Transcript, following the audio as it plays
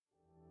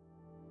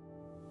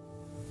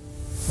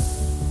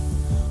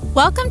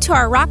Welcome to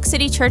our Rock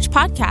City Church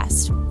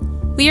podcast.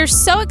 We are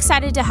so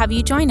excited to have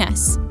you join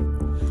us.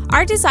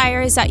 Our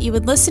desire is that you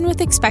would listen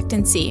with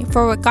expectancy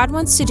for what God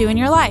wants to do in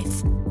your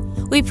life.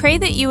 We pray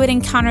that you would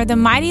encounter the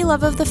mighty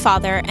love of the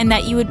Father and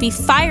that you would be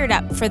fired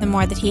up for the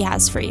more that He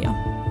has for you.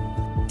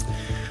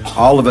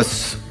 All of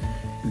us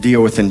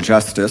deal with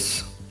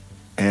injustice,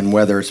 and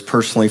whether it's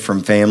personally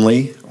from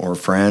family or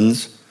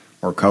friends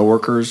or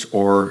coworkers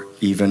or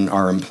even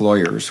our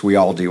employers, we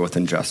all deal with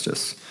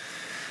injustice.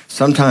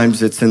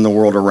 Sometimes it's in the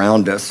world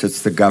around us.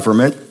 It's the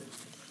government.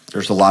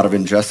 There's a lot of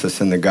injustice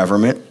in the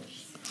government.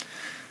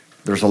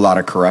 There's a lot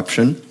of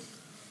corruption,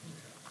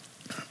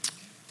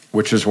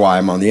 which is why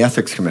I'm on the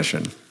Ethics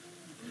Commission.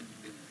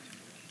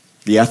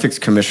 The Ethics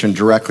Commission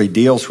directly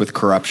deals with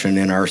corruption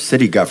in our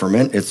city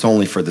government. It's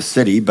only for the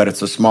city, but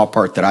it's a small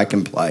part that I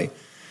can play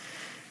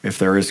if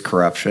there is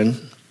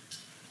corruption.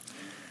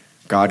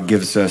 God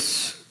gives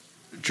us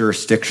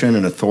jurisdiction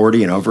and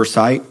authority and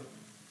oversight.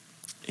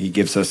 He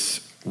gives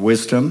us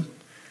wisdom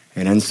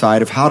and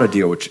insight of how to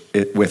deal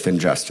with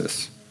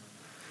injustice.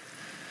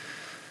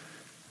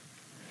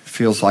 It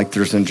feels like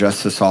there's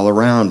injustice all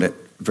around at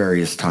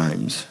various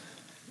times.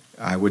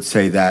 I would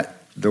say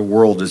that the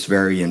world is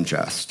very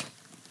unjust.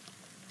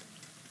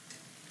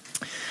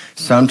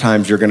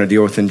 Sometimes you're going to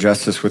deal with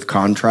injustice with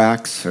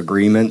contracts,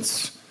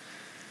 agreements.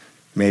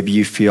 Maybe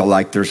you feel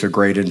like there's a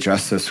great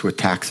injustice with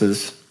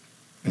taxes,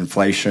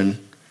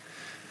 inflation.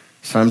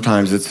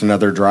 Sometimes it's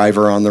another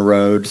driver on the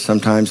road.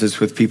 Sometimes it's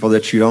with people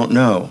that you don't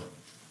know.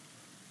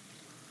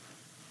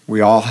 We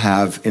all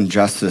have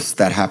injustice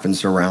that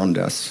happens around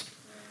us.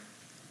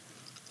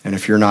 And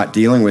if you're not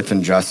dealing with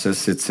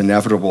injustice, it's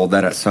inevitable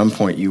that at some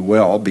point you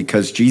will,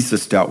 because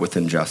Jesus dealt with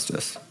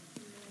injustice.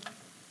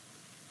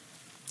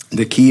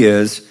 The key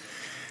is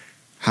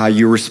how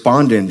you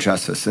respond to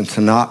injustice and to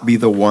not be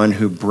the one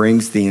who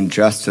brings the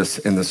injustice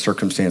in the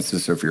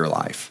circumstances of your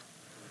life.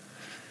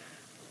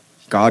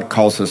 God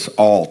calls us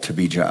all to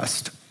be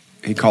just.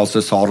 He calls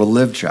us all to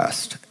live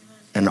just.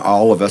 And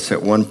all of us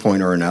at one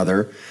point or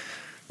another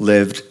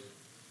lived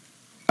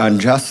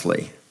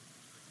unjustly,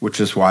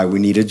 which is why we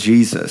needed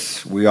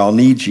Jesus. We all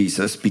need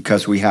Jesus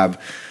because we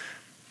have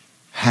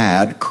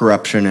had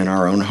corruption in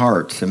our own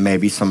hearts, and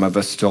maybe some of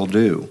us still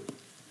do.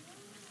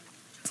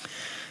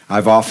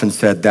 I've often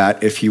said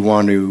that if you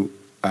want to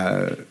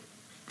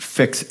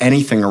fix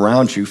anything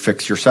around you,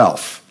 fix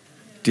yourself.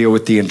 Deal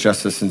with the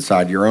injustice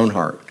inside your own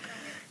heart.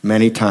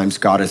 Many times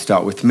God has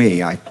dealt with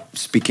me.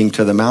 Speaking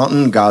to the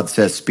mountain, God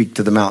says, speak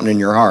to the mountain in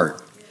your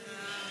heart.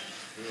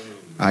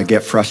 I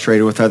get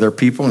frustrated with other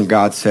people, and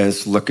God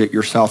says, look at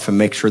yourself and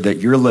make sure that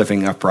you're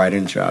living upright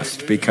and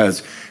just,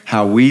 because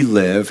how we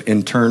live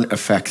in turn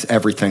affects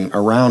everything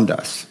around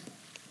us.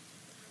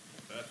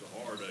 That's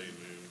a hard amen.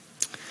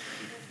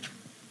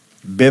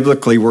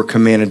 Biblically, we're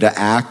commanded to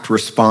act,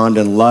 respond,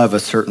 and love a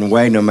certain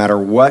way no matter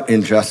what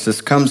injustice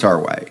comes our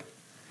way,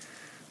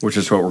 which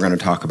is what we're going to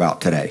talk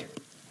about today.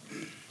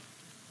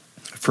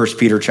 1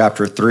 Peter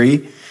chapter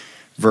 3,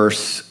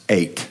 verse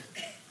 8.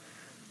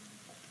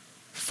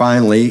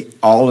 Finally,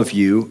 all of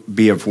you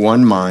be of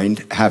one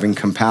mind, having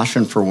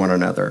compassion for one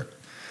another.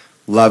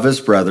 Love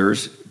as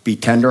brothers, be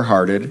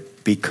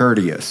tenderhearted, be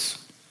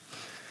courteous.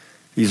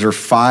 These are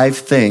 5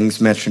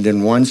 things mentioned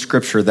in one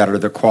scripture that are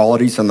the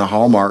qualities and the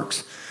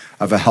hallmarks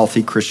of a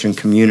healthy Christian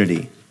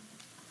community.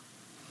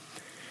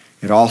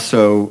 It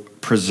also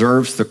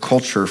preserves the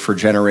culture for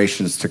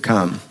generations to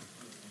come.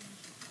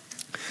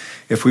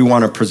 If we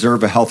want to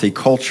preserve a healthy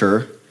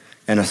culture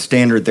and a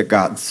standard that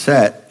God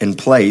set in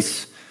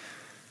place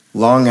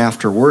long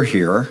after we're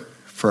here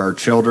for our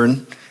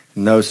children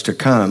and those to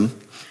come,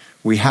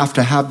 we have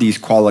to have these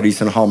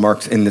qualities and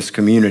hallmarks in this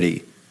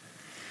community.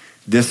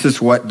 This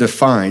is what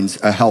defines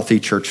a healthy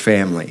church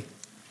family.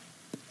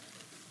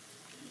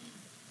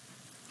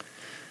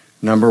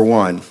 Number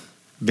 1,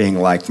 being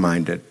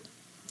like-minded.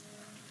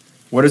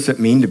 What does it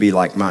mean to be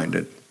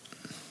like-minded?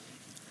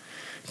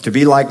 To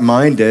be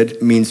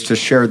like-minded means to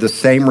share the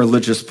same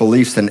religious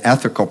beliefs and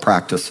ethical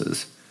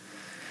practices,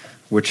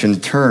 which in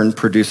turn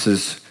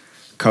produces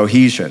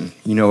cohesion.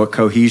 You know what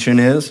cohesion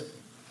is?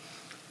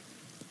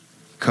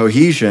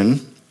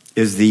 Cohesion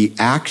is the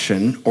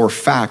action or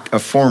fact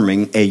of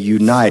forming a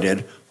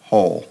united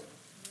whole.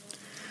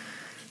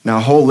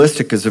 Now,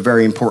 holistic is a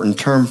very important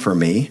term for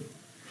me.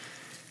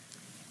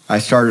 I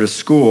started a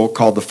school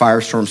called the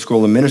Firestorm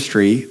School of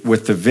Ministry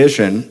with the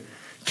vision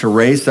to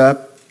raise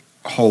up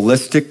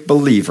holistic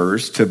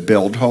believers to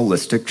build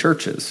holistic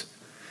churches.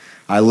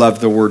 I love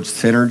the word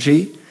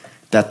synergy,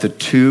 that the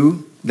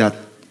two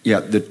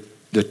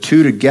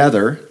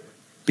together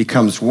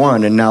becomes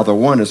one, and now the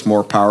one is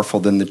more powerful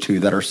than the two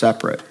that are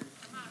separate.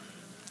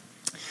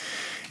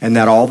 And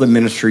that all the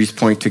ministries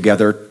point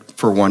together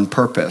for one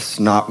purpose.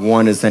 Not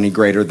one is any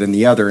greater than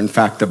the other. In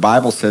fact, the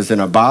Bible says in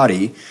a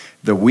body,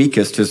 the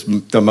weakest is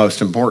the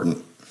most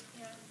important.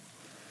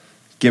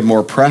 Give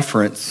more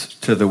preference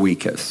to the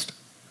weakest.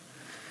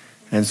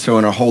 And so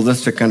in a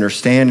holistic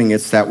understanding,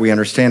 it's that we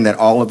understand that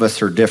all of us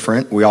are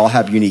different. We all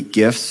have unique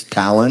gifts,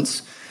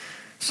 talents,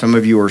 Some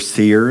of you are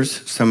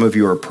seers. Some of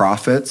you are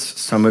prophets.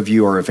 Some of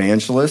you are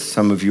evangelists.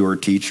 Some of you are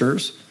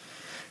teachers.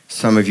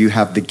 Some of you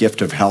have the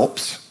gift of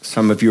helps.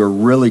 Some of you are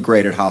really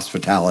great at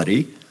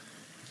hospitality,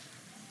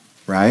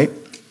 right?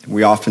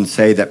 We often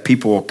say that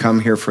people will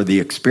come here for the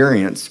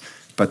experience,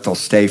 but they'll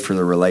stay for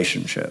the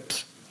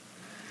relationships.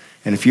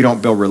 And if you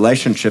don't build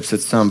relationships,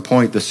 at some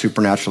point, the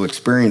supernatural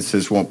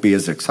experiences won't be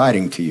as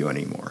exciting to you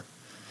anymore,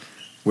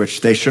 which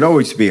they should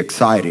always be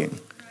exciting.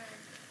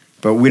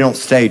 But we don't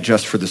stay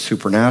just for the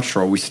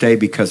supernatural. We stay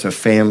because of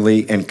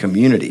family and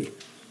community.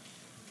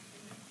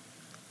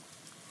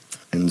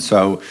 And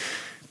so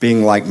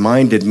being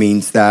like-minded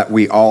means that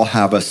we all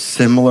have a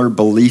similar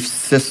belief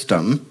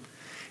system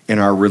in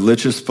our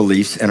religious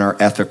beliefs and our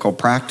ethical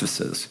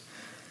practices,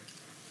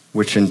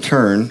 which in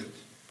turn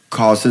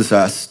causes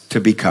us to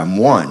become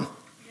one.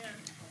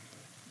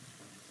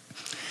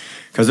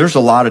 Because there's a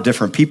lot of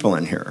different people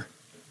in here.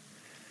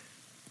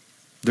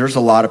 There's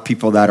a lot of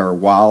people that are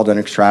wild and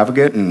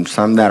extravagant and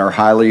some that are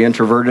highly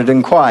introverted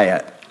and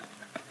quiet.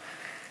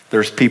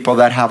 There's people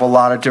that have a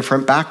lot of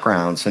different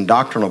backgrounds and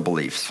doctrinal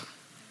beliefs.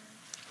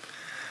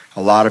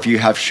 A lot of you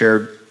have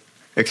shared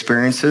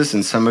experiences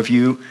and some of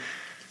you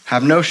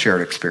have no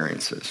shared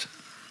experiences.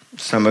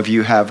 Some of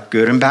you have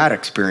good and bad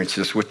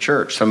experiences with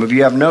church. Some of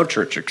you have no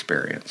church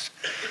experience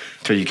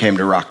until you came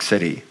to Rock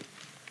City.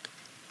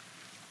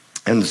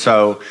 And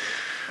so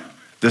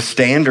the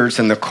standards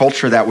and the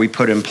culture that we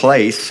put in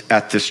place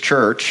at this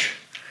church,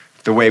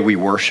 the way we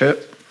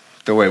worship,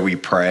 the way we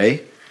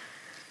pray,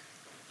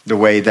 the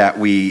way that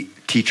we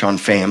teach on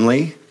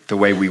family, the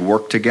way we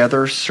work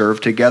together,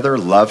 serve together,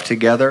 love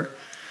together,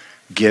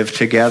 give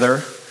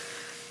together,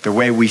 the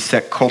way we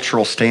set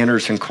cultural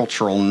standards and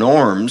cultural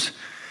norms,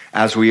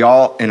 as we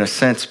all, in a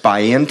sense, buy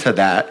into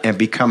that and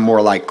become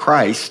more like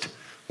Christ,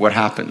 what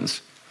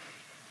happens?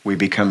 We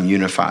become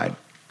unified.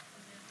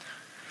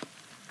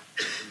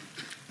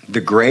 The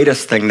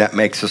greatest thing that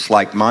makes us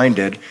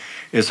like-minded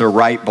is a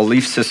right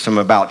belief system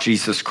about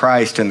Jesus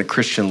Christ and the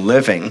Christian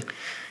living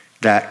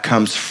that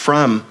comes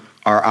from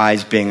our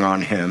eyes being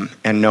on him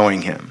and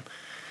knowing him.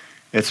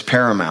 It's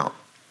paramount.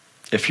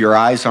 If your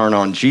eyes aren't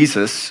on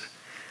Jesus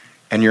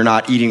and you're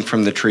not eating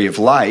from the tree of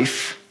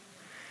life,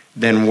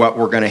 then what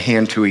we're going to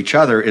hand to each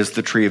other is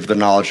the tree of the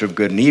knowledge of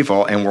good and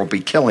evil, and we'll be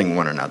killing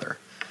one another.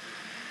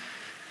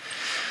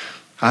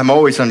 I'm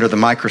always under the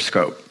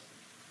microscope.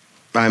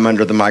 I'm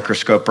under the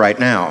microscope right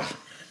now.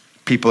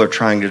 People are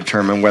trying to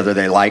determine whether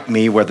they like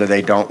me, whether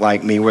they don't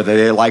like me, whether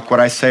they like what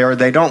I say or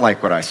they don't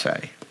like what I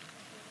say.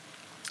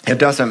 It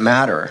doesn't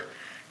matter.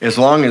 As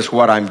long as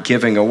what I'm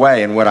giving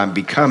away and what I'm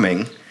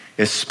becoming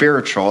is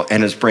spiritual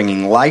and is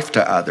bringing life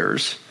to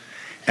others,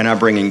 and I'm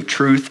bringing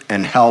truth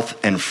and health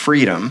and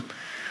freedom,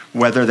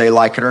 whether they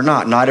like it or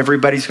not. Not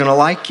everybody's going to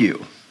like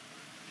you.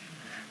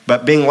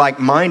 But being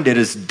like-minded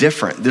is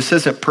different. This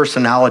isn't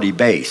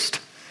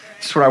personality-based.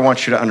 This is what I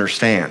want you to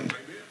understand.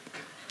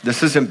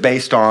 This isn't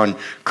based on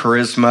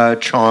charisma,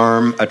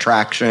 charm,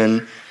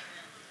 attraction.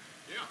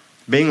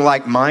 Being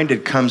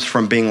like-minded comes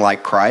from being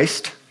like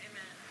Christ,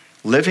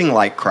 living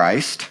like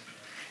Christ,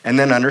 and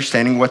then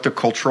understanding what the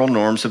cultural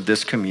norms of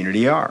this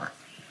community are.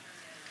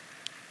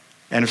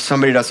 And if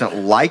somebody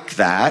doesn't like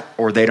that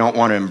or they don't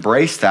want to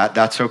embrace that,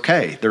 that's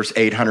okay. There's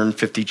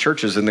 850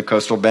 churches in the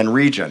Coastal Bend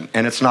region,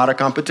 and it's not a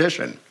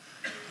competition.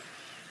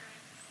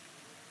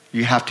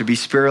 You have to be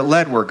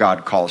spirit-led where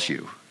God calls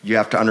you. You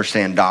have to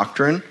understand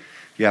doctrine.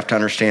 You have to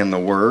understand the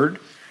word.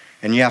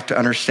 And you have to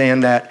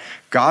understand that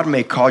God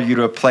may call you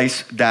to a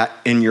place that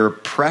in your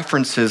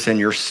preferences and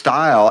your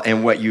style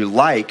and what you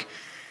like,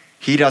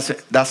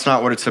 that's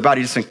not what it's about.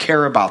 He doesn't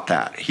care about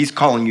that. He's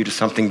calling you to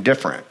something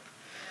different.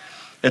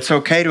 It's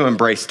okay to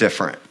embrace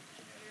different.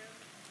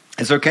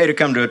 It's okay to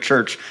come to a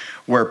church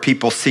where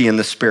people see in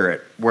the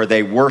spirit, where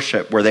they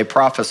worship, where they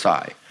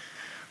prophesy,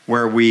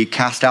 where we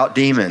cast out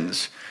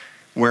demons,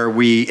 where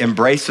we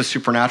embrace the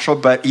supernatural,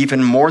 but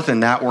even more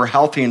than that, we're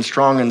healthy and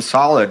strong and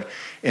solid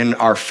in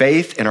our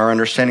faith, in our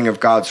understanding of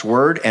God's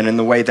word, and in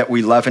the way that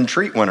we love and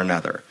treat one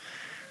another.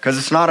 Because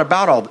it's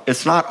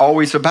not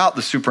always about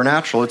the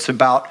supernatural. It's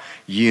about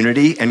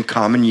unity and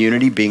common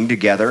unity, being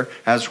together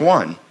as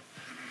one.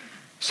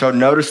 So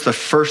notice the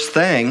first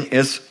thing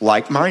is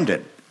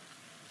like-minded.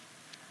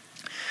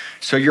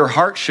 So your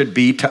heart should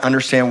be to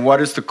understand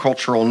what is the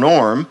cultural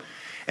norm,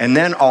 and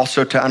then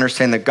also to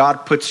understand that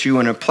God puts you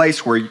in a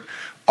place where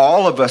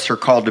all of us are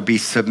called to be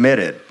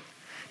submitted.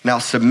 Now,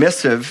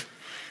 submissive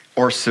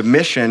or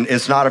submission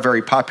is not a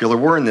very popular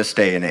word in this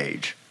day and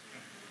age.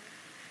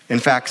 In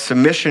fact,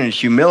 submission and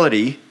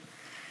humility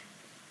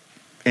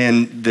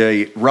in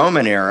the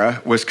Roman era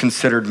was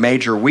considered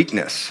major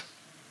weakness.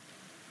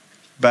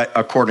 But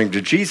according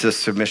to Jesus,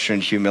 submission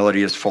and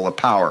humility is full of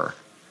power.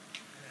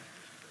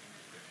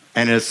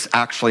 And it's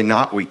actually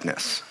not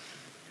weakness.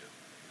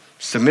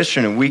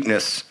 Submission and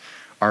weakness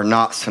are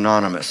not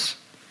synonymous.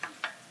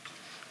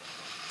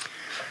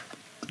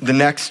 The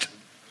next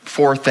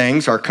four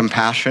things are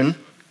compassion,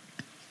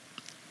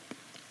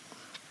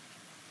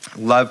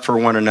 love for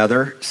one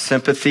another,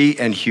 sympathy,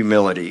 and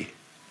humility.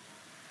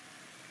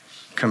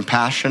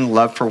 compassion,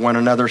 love for one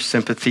another,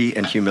 sympathy,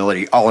 and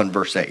humility, all in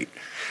verse 8.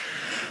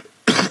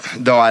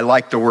 Though I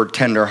like the word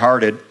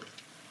tenderhearted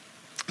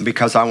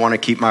because I want to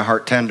keep my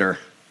heart tender.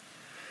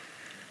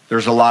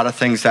 There's a lot of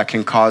things that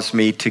can cause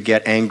me to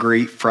get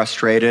angry,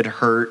 frustrated,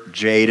 hurt,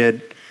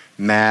 jaded,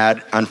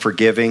 mad,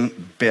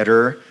 unforgiving,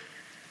 bitter,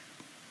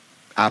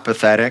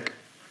 apathetic.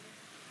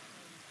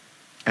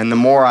 And the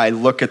more I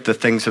look at the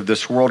things of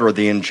this world or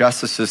the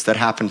injustices that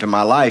happen to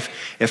my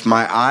life, if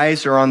my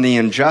eyes are on the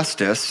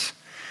injustice,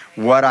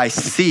 what I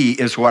see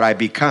is what I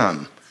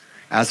become.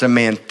 As a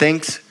man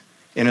thinks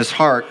in his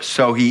heart,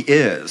 so he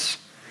is.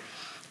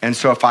 And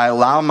so if I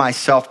allow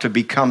myself to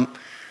become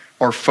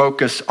or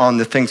focus on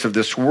the things of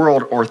this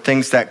world or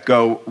things that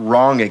go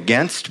wrong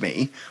against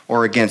me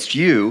or against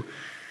you,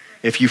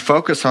 if you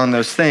focus on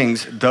those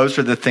things, those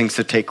are the things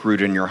that take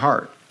root in your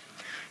heart.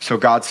 So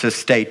God says,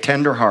 stay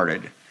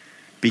tenderhearted,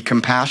 be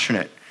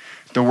compassionate.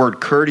 The word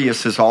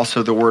courteous is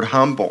also the word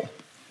humble.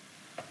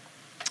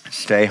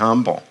 Stay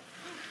humble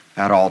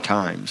at all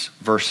times.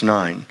 Verse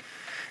 9,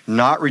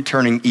 not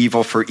returning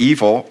evil for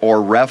evil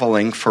or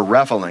reveling for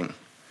reveling.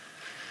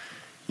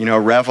 You know,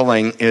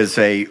 reveling is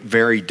a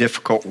very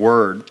difficult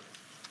word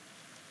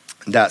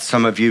that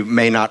some of you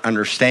may not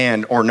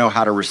understand or know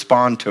how to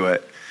respond to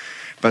it.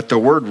 But the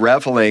word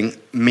reveling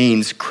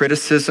means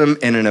criticism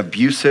in an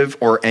abusive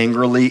or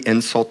angrily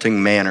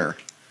insulting manner.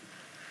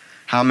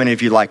 How many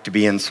of you like to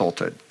be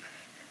insulted?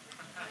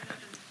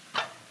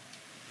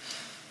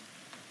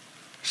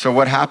 So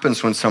what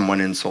happens when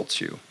someone insults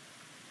you?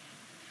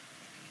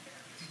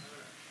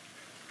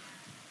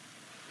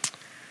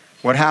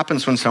 What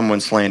happens when someone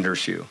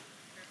slanders you?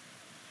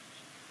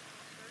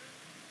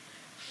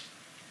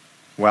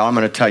 Well, I'm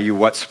going to tell you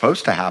what's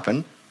supposed to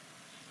happen.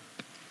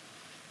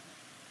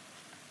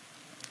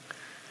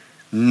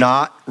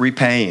 Not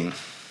repaying,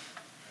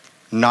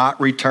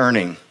 not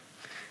returning,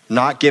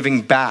 not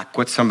giving back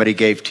what somebody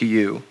gave to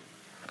you,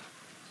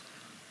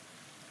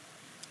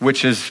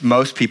 which is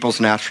most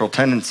people's natural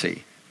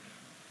tendency.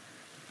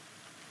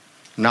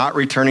 Not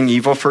returning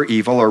evil for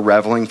evil or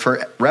reveling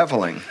for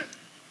reveling.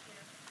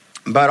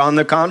 But on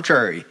the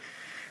contrary,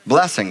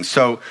 blessing.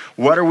 So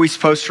what are we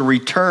supposed to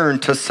return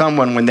to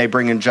someone when they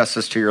bring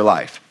injustice to your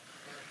life?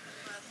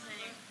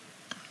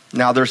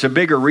 Now, there's a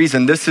bigger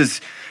reason. This is,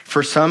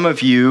 for some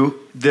of you,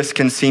 this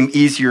can seem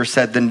easier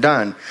said than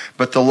done.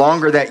 But the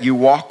longer that you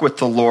walk with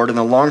the Lord and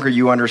the longer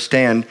you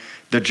understand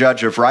the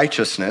judge of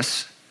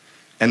righteousness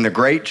and the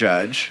great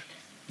judge,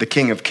 the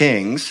King of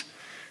Kings,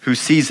 who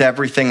sees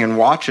everything and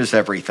watches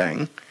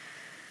everything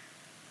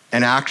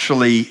and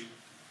actually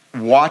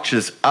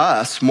watches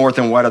us more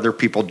than what other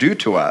people do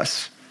to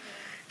us,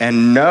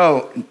 and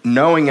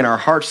knowing in our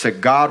hearts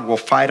that God will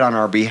fight on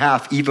our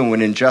behalf even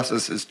when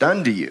injustice is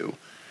done to you.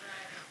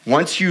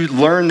 Once you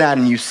learn that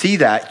and you see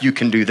that, you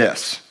can do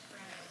this.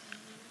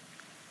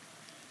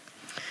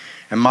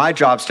 And my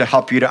job is to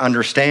help you to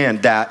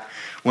understand that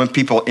when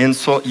people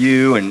insult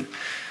you and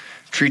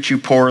treat you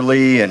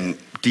poorly and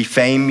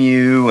defame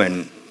you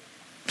and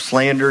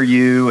slander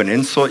you and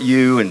insult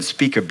you and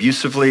speak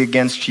abusively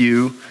against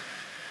you,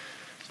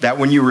 that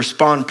when you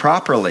respond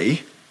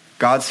properly,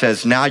 God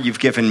says, now you've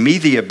given me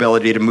the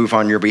ability to move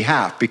on your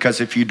behalf.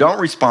 Because if you don't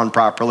respond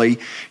properly,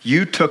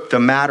 you took the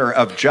matter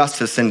of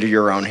justice into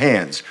your own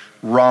hands.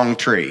 Wrong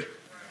tree.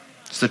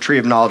 It's the tree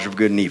of knowledge of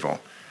good and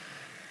evil.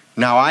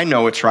 Now I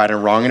know it's right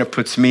and wrong, and it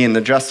puts me in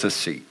the justice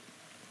seat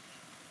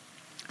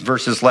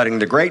versus letting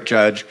the great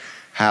judge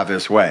have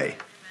his way.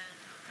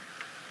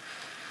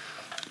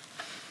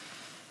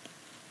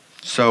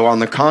 So on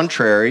the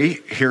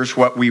contrary, here's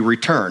what we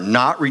return.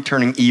 Not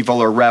returning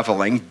evil or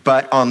reveling,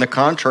 but on the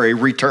contrary,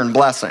 return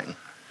blessing.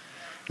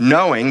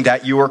 Knowing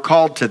that you are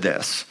called to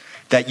this,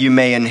 that you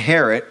may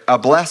inherit a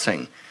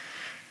blessing.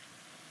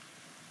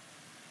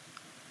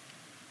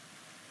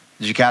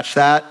 Did you catch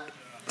that?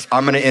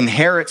 I'm going to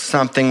inherit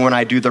something when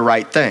I do the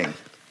right thing.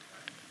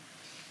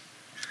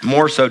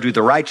 More so, do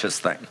the righteous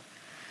thing.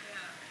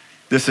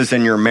 This is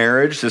in your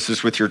marriage. This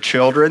is with your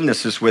children.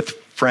 This is with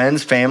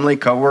friends, family,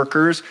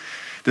 coworkers.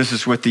 This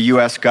is with the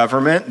U.S.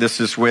 government. This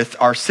is with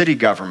our city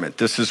government.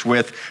 This is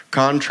with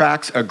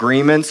contracts,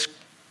 agreements,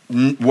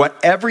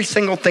 every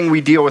single thing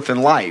we deal with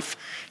in life.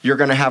 You're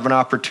going to have an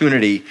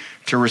opportunity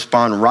to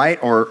respond right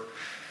or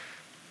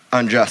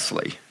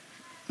unjustly,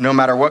 no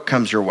matter what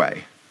comes your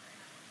way.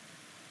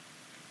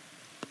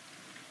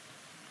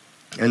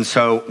 And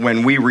so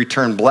when we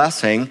return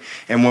blessing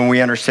and when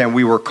we understand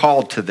we were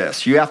called to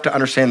this, you have to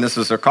understand this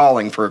is a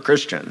calling for a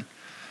Christian.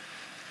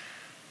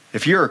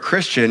 If you're a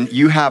Christian,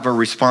 you have a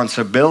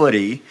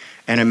responsibility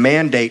and a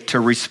mandate to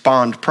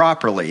respond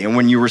properly. And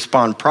when you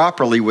respond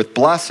properly with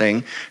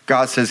blessing,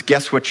 God says,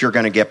 guess what you're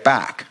going to get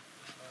back?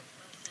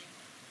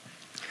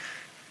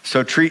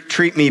 So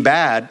treat me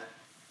bad.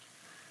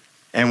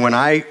 And when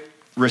I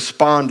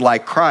respond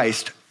like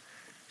Christ,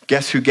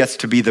 guess who gets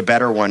to be the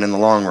better one in the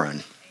long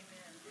run?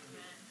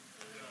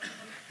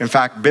 In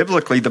fact,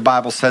 biblically, the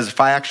Bible says if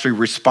I actually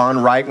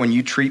respond right when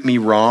you treat me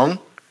wrong,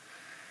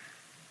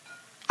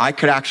 I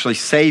could actually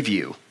save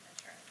you.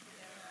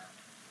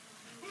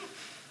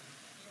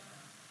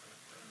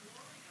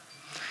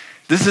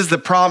 This is the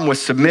problem with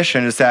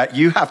submission, is that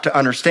you have to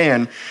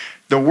understand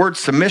the word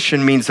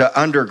submission means an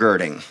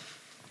undergirding.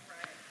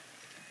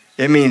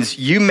 It means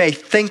you may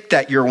think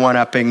that you're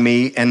one-upping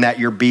me and that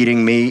you're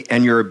beating me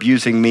and you're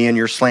abusing me and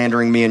you're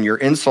slandering me and you're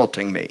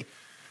insulting me.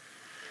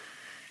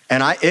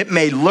 And it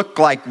may look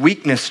like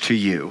weakness to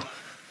you.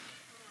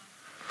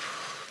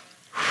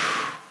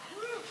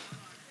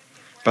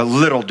 But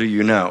little do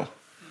you know.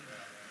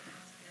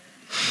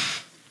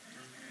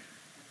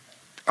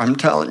 I'm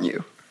telling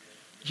you,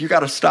 you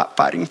got to stop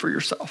fighting for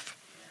yourself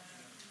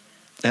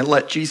and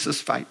let Jesus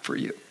fight for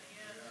you.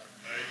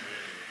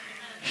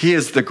 He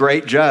is the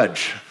great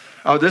judge.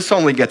 Oh, this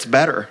only gets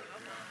better.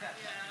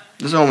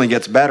 This only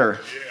gets better.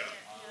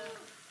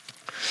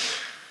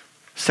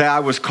 Say, I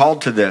was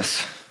called to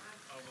this.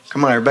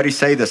 Come on, everybody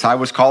say this. I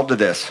was called to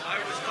this. I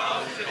was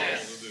called to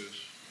this.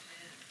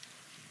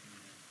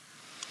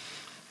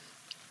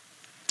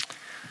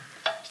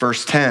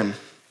 Verse 10.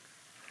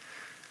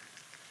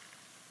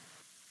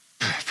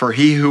 For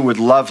he who would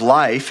love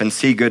life and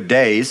see good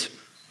days,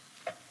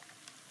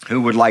 who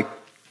would like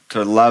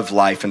to love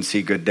life and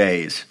see good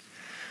days?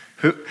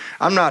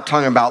 I'm not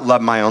talking about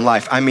love my own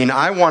life. I mean,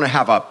 I want to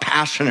have a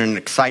passion and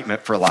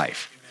excitement for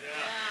life.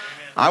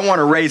 I want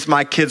to raise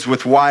my kids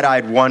with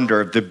wide-eyed wonder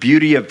of the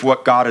beauty of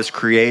what God has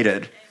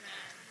created.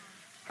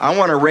 I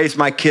want to raise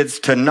my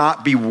kids to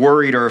not be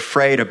worried or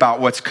afraid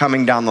about what's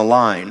coming down the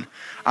line.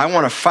 I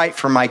want to fight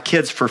for my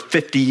kids for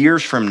 50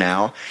 years from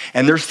now.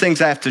 And there's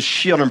things I have to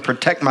shield and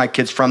protect my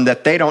kids from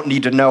that they don't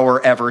need to know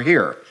or ever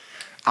hear.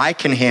 I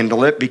can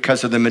handle it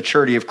because of the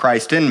maturity of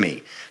Christ in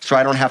me. So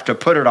I don't have to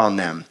put it on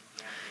them.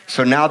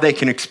 So now they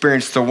can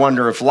experience the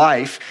wonder of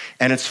life,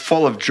 and it's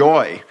full of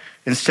joy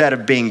instead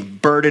of being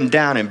burdened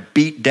down and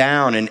beat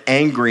down and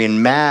angry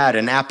and mad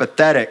and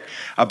apathetic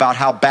about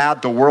how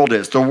bad the world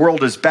is. The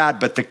world is bad,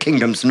 but the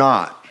kingdom's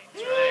not.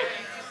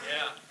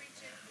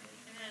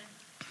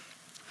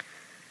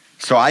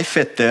 So I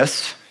fit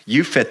this,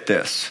 you fit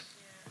this,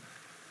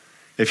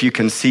 if you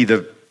can see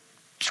the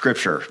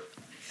scripture.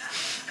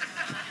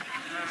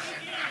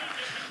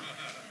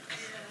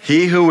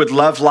 He who would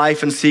love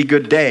life and see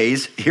good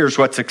days, here's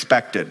what's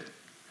expected.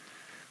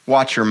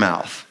 Watch your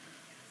mouth.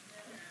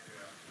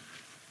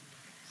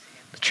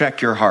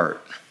 Check your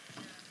heart.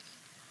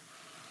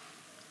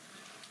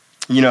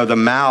 You know, the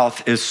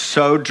mouth is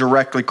so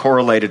directly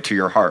correlated to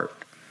your heart.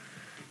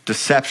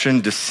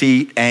 Deception,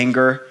 deceit,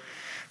 anger.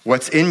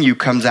 What's in you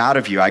comes out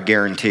of you, I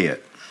guarantee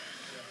it.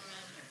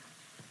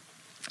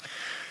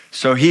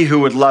 So he who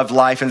would love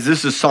life, and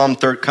this is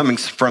coming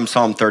from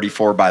Psalm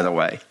 34, by the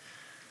way.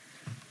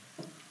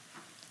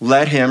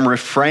 Let him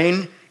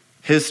refrain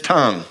his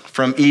tongue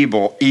from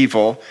evil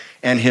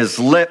and his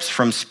lips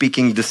from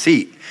speaking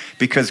deceit.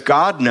 Because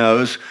God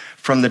knows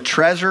from the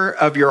treasure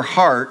of your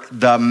heart,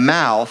 the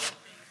mouth.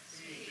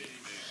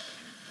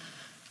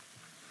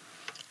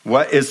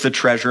 What is the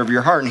treasure of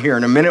your heart? And here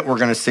in a minute, we're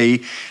going to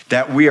see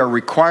that we are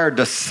required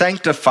to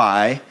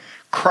sanctify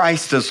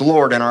Christ as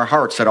Lord in our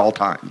hearts at all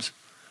times.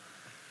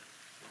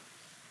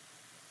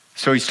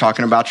 So he's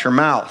talking about your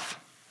mouth.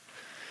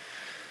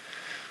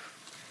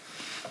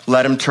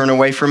 Let him turn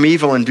away from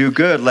evil and do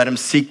good. Let him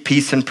seek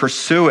peace and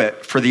pursue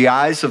it. For the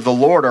eyes of the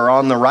Lord are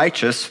on the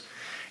righteous,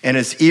 and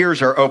his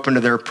ears are open to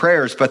their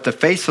prayers. But the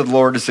face of the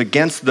Lord is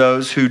against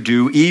those who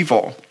do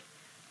evil.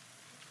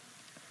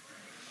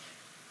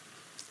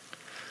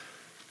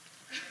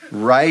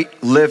 Right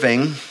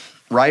believing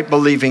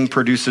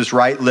produces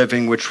right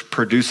living, which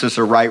produces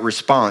a right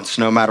response,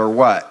 no matter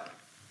what.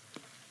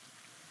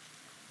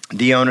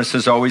 The onus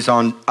is always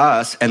on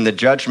us, and the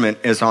judgment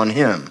is on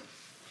him.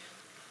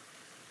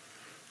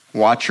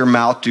 Watch your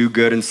mouth, do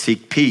good, and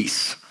seek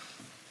peace.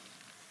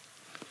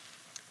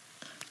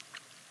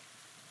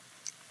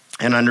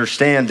 And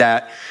understand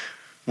that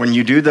when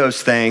you do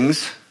those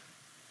things,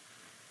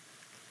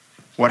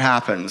 what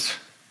happens?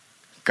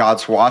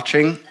 God's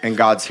watching and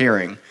God's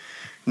hearing.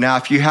 Now,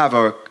 if you have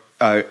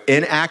an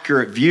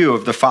inaccurate view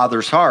of the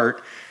Father's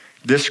heart,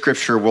 this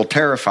scripture will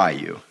terrify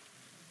you.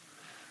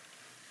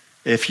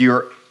 If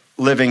you're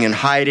living in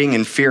hiding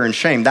and fear and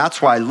shame, that's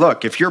why,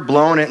 look, if you're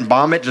blowing it and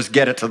bomb it, just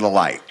get it to the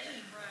light.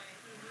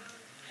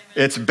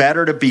 It's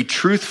better to be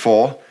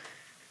truthful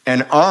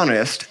and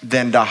honest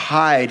than to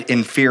hide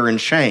in fear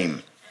and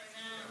shame.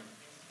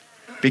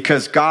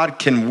 Because God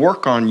can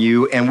work on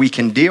you and we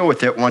can deal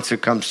with it once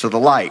it comes to the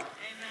light.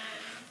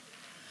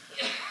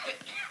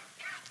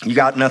 You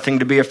got nothing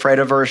to be afraid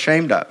of or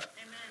ashamed of.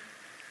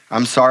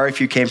 I'm sorry if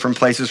you came from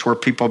places where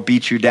people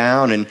beat you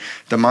down and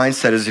the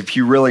mindset is if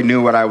you really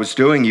knew what I was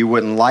doing, you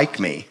wouldn't like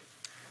me.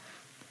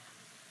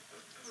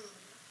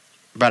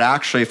 But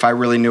actually, if I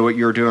really knew what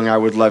you were doing, I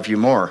would love you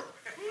more.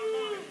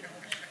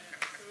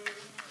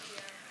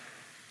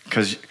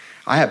 Because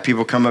I have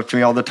people come up to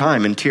me all the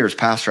time in tears,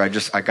 Pastor,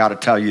 I got to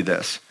tell you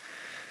this.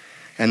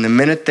 And the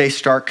minute they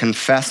start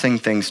confessing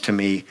things to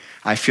me,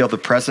 I feel the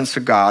presence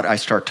of God. I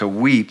start to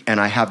weep, and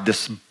I have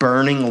this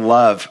burning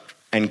love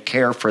and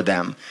care for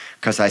them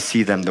because I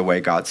see them the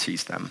way God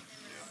sees them.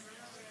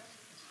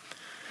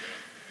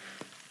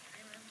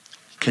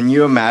 Can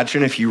you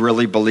imagine if you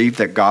really believed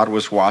that God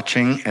was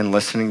watching and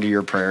listening to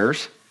your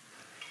prayers?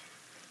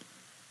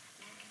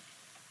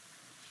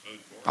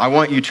 I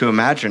want you to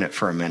imagine it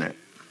for a minute.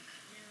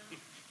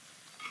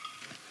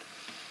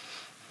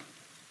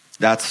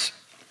 That's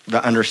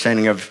the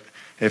understanding of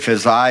if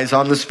his eye's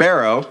on the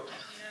sparrow,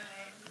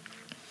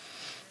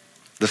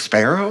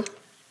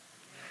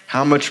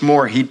 how much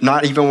more?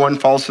 Not even one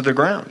falls to the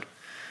ground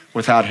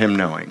without him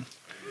knowing.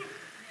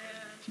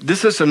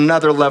 This is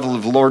another level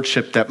of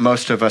lordship that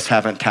most of us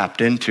haven't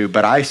tapped into,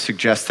 but I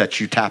suggest that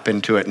you tap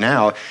into it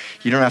now.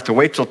 You don't have to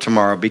wait till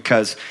tomorrow,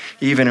 because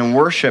even in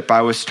worship,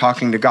 I was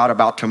talking to God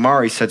about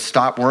tomorrow. He said,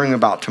 stop worrying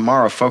about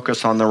tomorrow,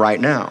 focus on the right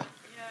now.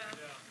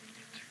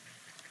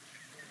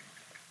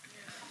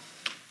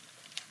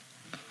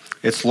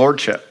 It's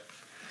lordship.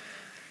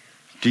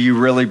 Do you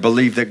really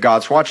believe that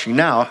God's watching?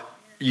 Now,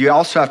 you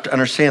also have to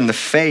understand the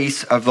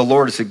face of the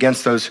Lord is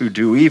against those who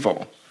do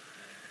evil.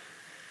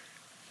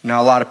 Now,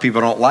 a lot of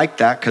people don't like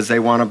that because they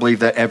want to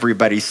believe that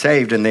everybody's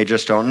saved and they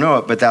just don't know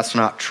it, but that's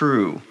not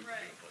true.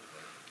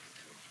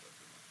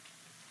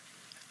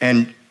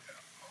 And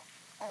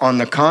on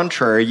the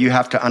contrary, you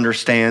have to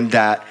understand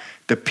that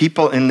the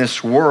people in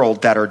this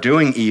world that are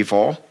doing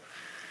evil,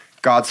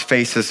 God's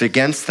face is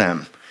against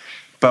them.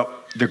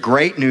 But the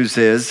great news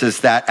is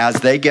that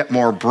as they get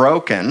more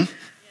broken,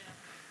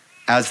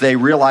 as they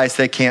realize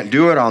they can't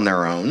do it on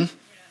their own,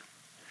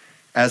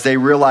 as they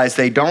realize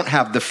they don't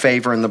have the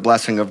favor and the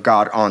blessing of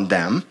God on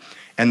them,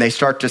 and they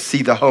start to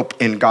see the hope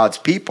in God's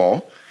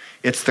people,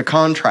 it's the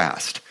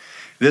contrast.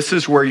 This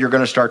is where you're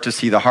going to start to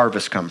see the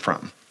harvest come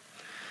from.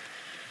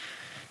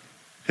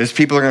 As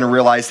people are going to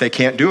realize they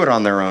can't do it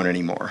on their own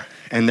anymore,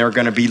 and they're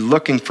going to be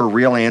looking for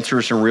real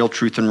answers and real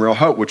truth and real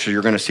hope, which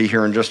you're going to see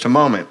here in just a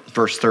moment.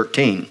 Verse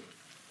 13.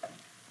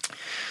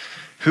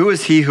 Who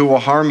is he who will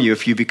harm you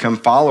if you become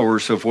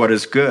followers of what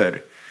is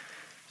good?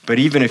 But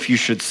even if you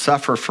should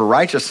suffer for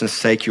righteousness'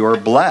 sake, you are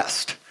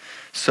blessed.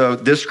 So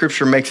this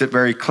scripture makes it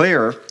very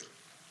clear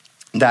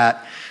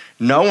that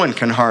no one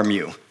can harm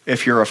you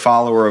if you're a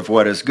follower of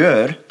what is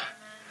good,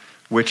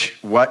 which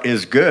what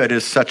is good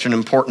is such an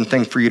important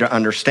thing for you to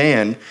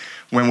understand.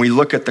 When we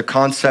look at the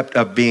concept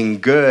of being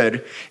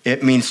good,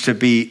 it means to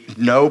be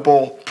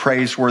noble,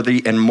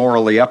 praiseworthy, and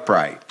morally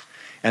upright.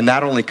 And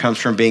that only comes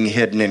from being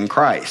hidden in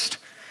Christ.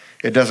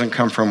 It doesn't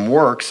come from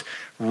works.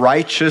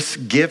 Righteous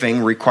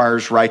giving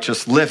requires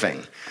righteous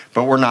living,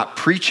 but we're not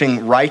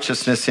preaching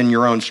righteousness in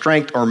your own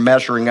strength or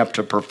measuring up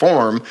to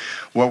perform.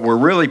 What we're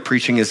really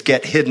preaching is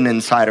get hidden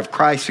inside of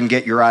Christ and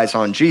get your eyes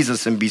on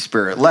Jesus and be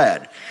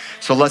Spirit-led.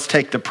 So let's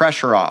take the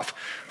pressure off.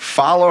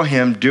 Follow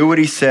him, do what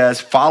he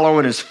says, follow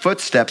in his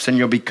footsteps, and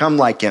you'll become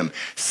like him.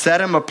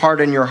 Set him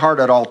apart in your heart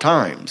at all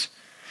times.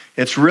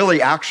 It's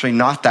really actually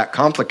not that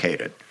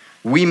complicated.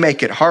 We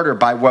make it harder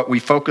by what we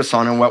focus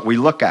on and what we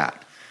look at.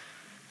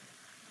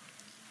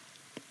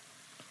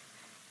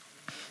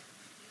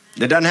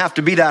 It doesn't have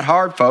to be that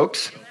hard,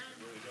 folks.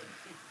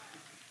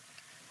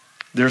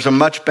 There's a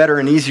much better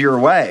and easier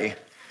way.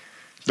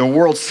 The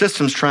world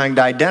system's trying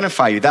to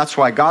identify you. That's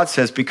why God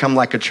says, become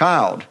like a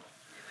child.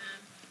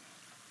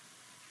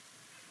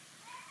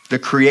 The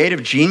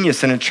creative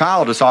genius in a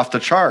child is off the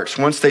charts.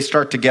 Once they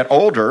start to get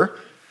older,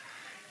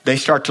 they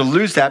start to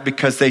lose that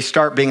because they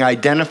start being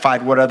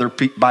identified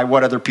by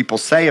what other people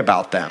say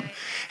about them.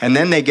 And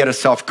then they get a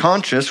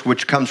self-conscious,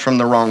 which comes from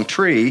the wrong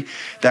tree,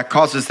 that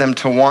causes them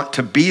to want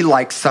to be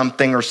like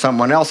something or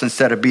someone else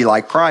instead of be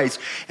like Christ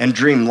and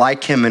dream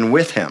like him and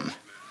with him.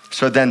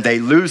 So then they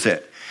lose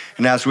it.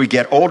 And as we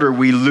get older,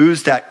 we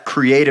lose that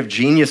creative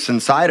genius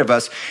inside of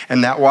us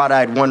and that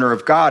wide-eyed wonder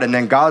of God. And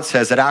then God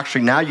says that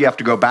actually now you have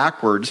to go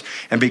backwards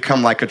and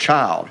become like a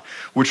child,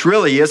 which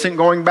really isn't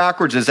going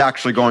backwards, is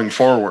actually going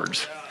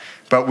forwards.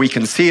 But we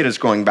can see it as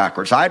going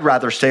backwards. I'd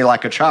rather stay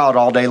like a child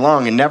all day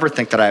long and never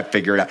think that I have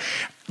figured it out.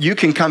 You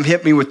can come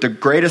hit me with the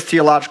greatest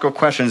theological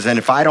questions, and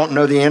if I don't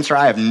know the answer,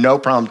 I have no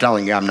problem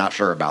telling you I'm not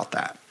sure about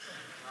that.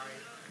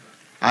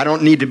 I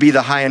don't need to be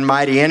the high and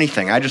mighty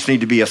anything. I just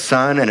need to be a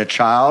son and a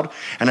child,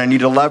 and I need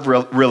to love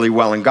really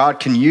well. And God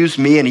can use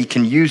me, and he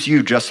can use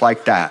you just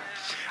like that.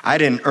 I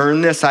didn't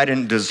earn this. I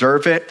didn't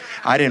deserve it.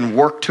 I didn't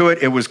work to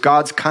it. It was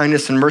God's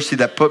kindness and mercy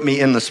that put me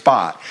in the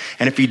spot.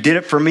 And if he did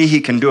it for me,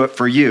 he can do it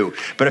for you.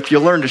 But if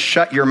you learn to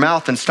shut your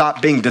mouth and stop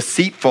being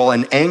deceitful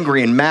and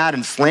angry and mad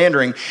and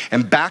slandering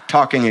and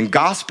backtalking and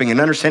gossiping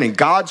and understanding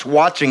God's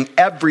watching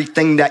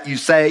everything that you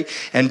say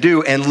and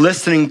do and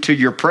listening to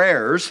your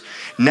prayers,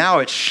 now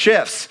it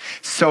shifts.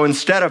 So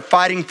instead of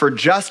fighting for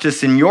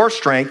justice in your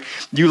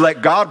strength, you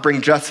let God bring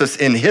justice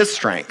in his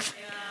strength.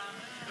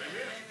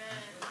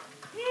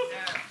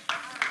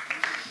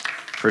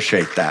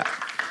 Appreciate that.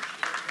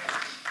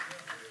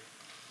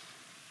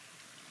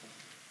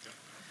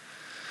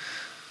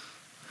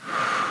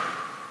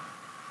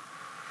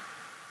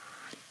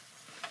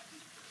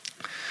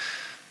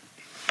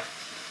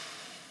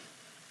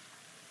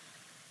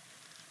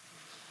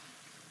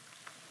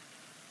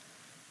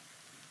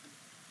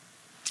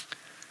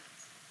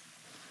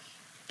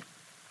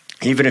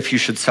 Even if you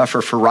should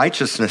suffer for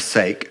righteousness'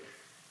 sake,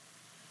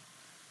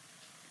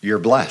 you're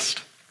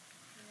blessed.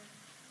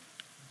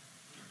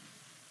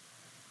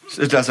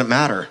 It doesn't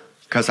matter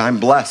because I'm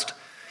blessed.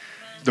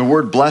 The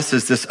word blessed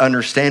is this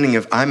understanding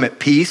of I'm at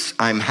peace,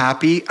 I'm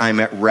happy, I'm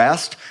at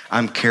rest,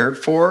 I'm cared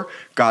for.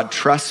 God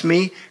trusts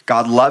me,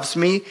 God loves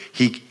me,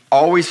 he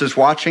always is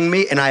watching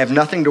me, and I have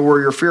nothing to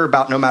worry or fear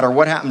about no matter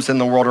what happens in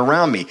the world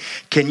around me.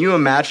 Can you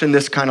imagine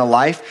this kind of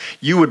life?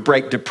 You would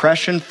break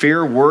depression,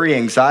 fear, worry,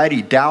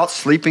 anxiety, doubt,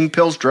 sleeping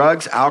pills,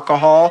 drugs,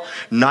 alcohol,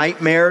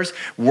 nightmares,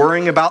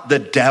 worrying about the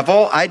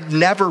devil. I'd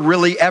never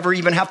really ever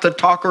even have to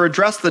talk or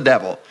address the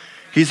devil.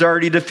 He's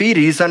already defeated.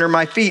 He's under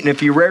my feet. And if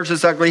he rears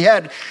his ugly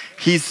head,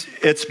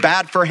 it's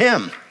bad for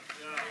him.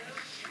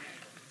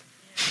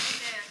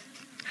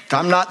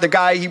 I'm not the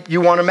guy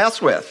you want to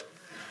mess with.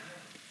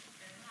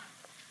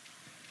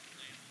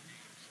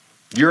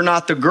 You're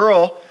not the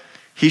girl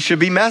he should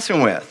be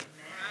messing with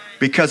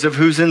because of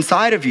who's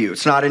inside of you.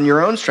 It's not in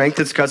your own strength.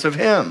 It's because of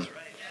him.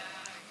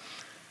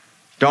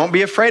 Don't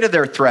be afraid of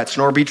their threats,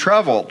 nor be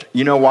troubled.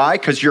 You know why?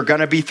 Because you're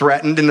going to be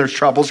threatened and there's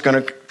trouble's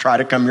going to try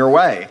to come your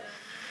way.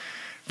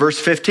 Verse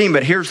 15,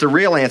 but here's the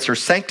real answer.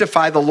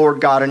 Sanctify the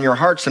Lord God in your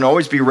hearts and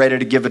always be ready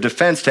to give a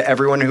defense to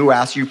everyone who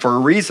asks you for a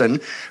reason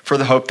for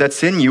the hope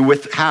that's in you.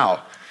 With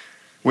how?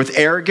 With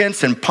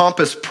arrogance and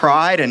pompous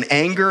pride and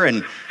anger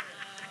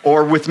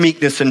or with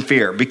meekness and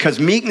fear, because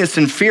meekness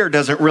and fear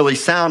doesn't really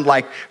sound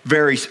like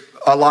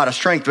a lot of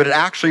strength, but it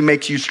actually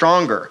makes you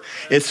stronger.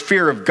 It's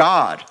fear of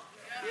God,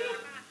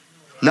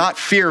 not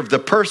fear of the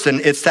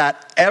person. It's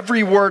that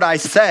every word I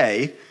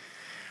say,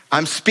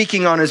 I'm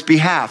speaking on his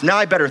behalf. Now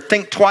I better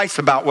think twice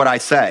about what I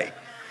say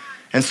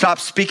and stop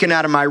speaking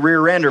out of my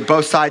rear end or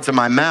both sides of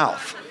my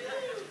mouth.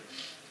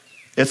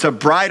 It's a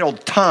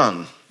bridled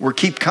tongue. We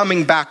keep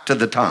coming back to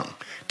the tongue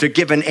to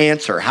give an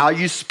answer, how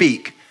you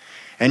speak.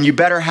 And you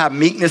better have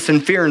meekness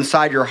and fear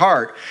inside your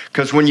heart,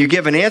 because when you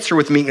give an answer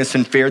with meekness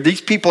and fear,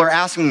 these people are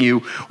asking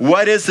you,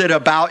 what is it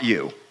about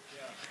you?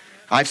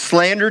 I've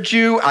slandered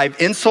you. I've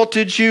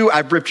insulted you.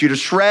 I've ripped you to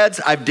shreds.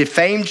 I've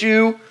defamed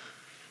you.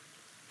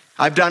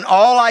 I've done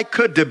all I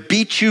could to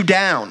beat you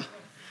down.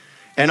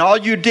 And all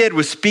you did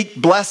was speak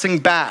blessing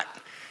back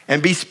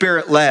and be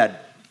spirit-led.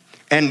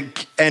 And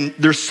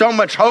there's so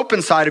much hope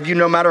inside of you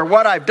no matter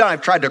what I've done.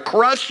 I've tried to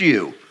crush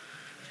you.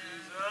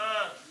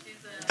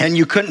 And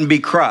you couldn't be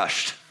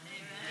crushed.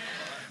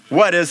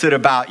 What is it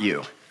about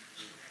you?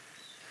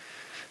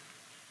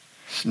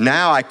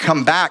 Now I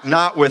come back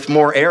not with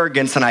more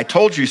arrogance and I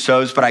told you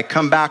so's, but I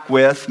come back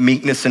with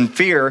meekness and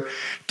fear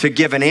to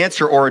give an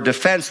answer or a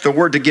defense. The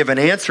word to give an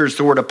answer is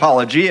the word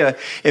apologia.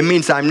 It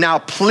means I'm now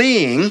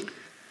pleading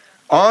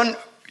on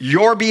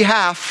your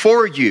behalf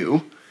for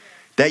you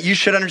that you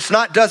should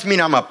understand. It doesn't mean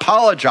I'm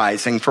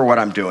apologizing for what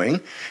I'm doing,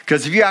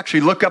 because if you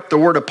actually look up the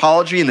word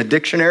apology in the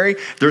dictionary,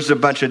 there's a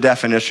bunch of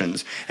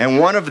definitions. And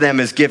one of them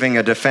is giving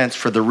a defense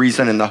for the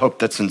reason and the hope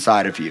that's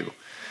inside of you.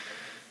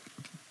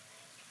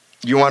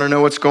 You want to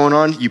know what's going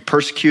on? You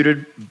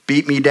persecuted,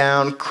 beat me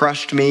down,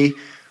 crushed me,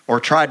 or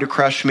tried to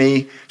crush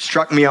me,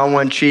 struck me on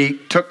one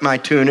cheek, took my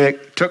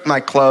tunic, took my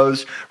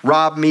clothes,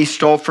 robbed me,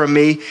 stole from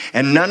me,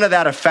 and none of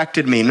that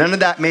affected me. None of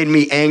that made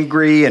me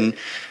angry and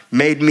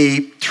made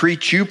me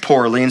treat you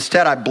poorly.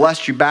 Instead, I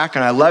blessed you back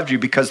and I loved you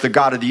because the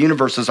God of the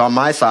universe is on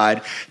my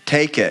side.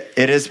 Take it.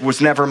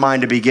 Was never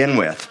mine to begin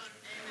with.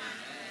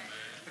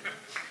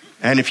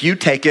 And if you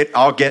take it,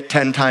 I'll get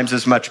 10 times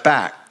as much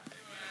back.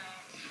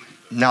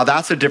 Now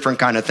that's a different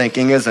kind of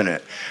thinking, isn't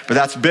it? But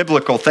that's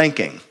biblical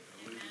thinking.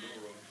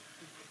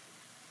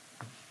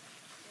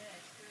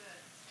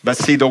 But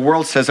see, the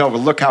world says, oh, well,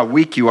 look how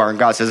weak you are. And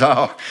God says,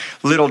 oh,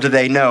 little do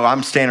they know,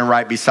 I'm standing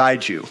right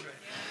beside you.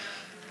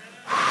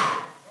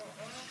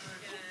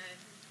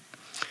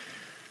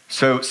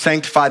 So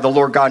sanctify the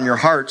Lord God in your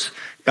hearts.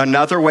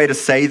 Another way to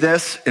say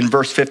this in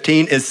verse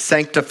 15 is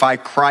sanctify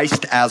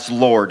Christ as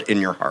Lord in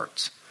your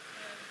hearts.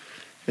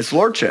 It's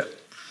lordship.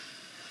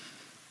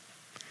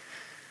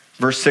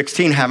 Verse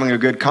 16, having a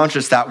good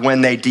conscience that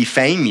when they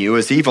defame you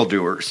as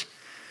evildoers.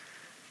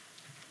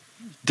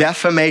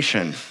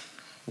 Defamation,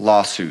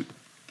 lawsuit.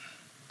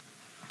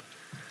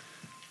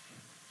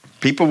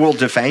 People will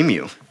defame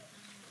you.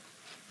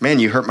 Man,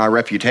 you hurt my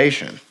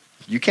reputation.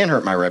 You can't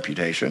hurt my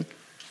reputation.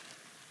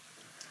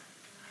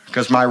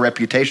 Because my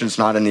reputation's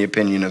not in the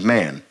opinion of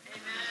man.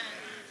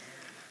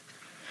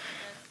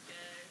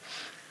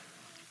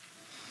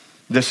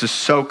 This is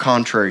so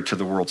contrary to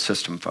the world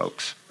system,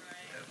 folks.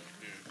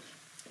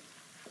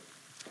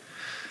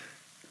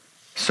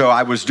 So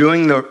I was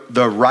doing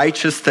the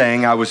righteous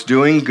thing. I was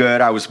doing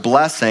good. I was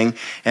blessing.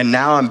 And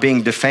now I'm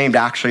being defamed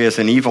actually as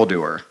an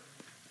evildoer.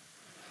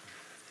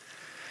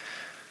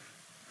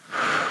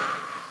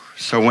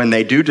 So when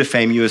they do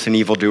defame you as an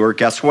evildoer,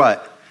 guess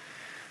what?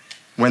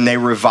 When they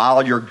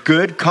revile your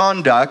good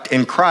conduct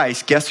in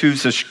Christ, guess who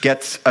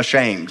gets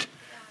ashamed?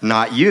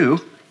 Not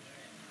you.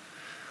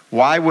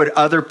 Why would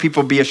other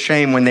people be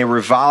ashamed when they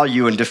revile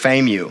you and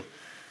defame you?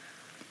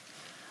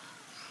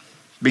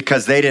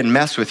 Because they didn't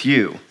mess with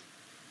you.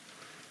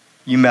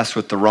 You mess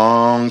with the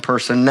wrong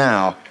person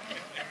now.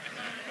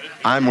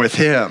 I'm with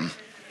him.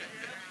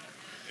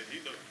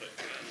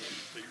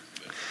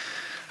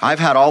 I've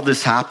had all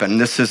this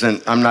happen.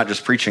 I'm not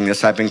just preaching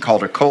this. I've been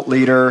called a cult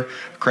leader,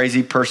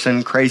 crazy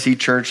person, crazy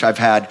church. I've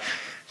had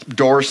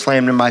doors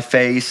slammed in my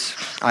face.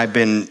 I've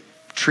been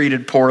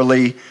treated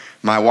poorly.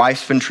 My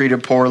wife's been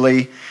treated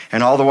poorly.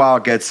 And all the while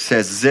God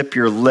says, zip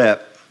your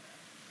lip.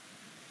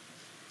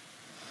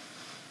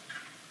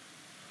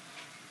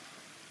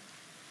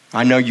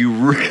 I know you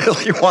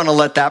really want to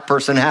let that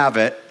person have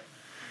it.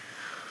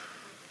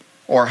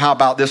 Or how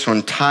about this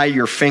one? Tie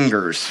your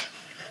fingers.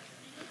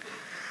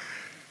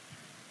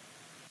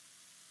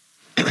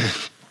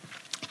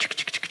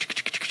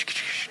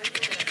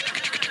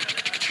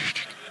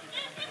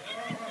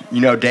 You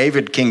know,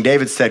 King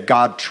David said,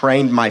 God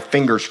trained my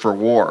fingers for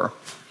war.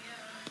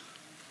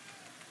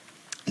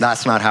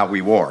 That's not how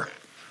we war.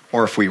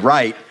 Or if we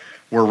write,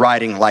 we're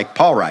writing like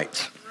Paul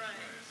writes.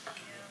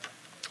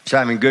 So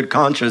having good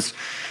conscience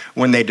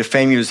when they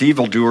defame you as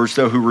evildoers,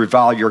 though who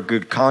revile your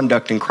good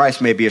conduct in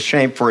Christ may be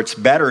ashamed, for it's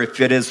better if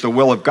it is the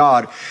will of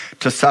God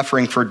to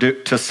suffer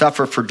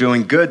for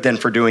doing good than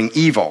for doing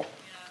evil.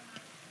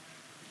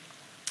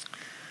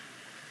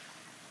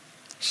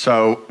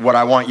 So what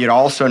I want you to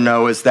also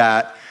know is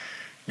that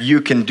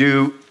you can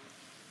do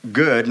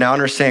good. Now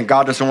understand,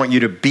 God doesn't want you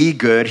to be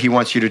good. He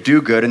wants you to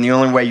do good. And the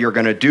only way you're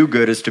going to do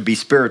good is to be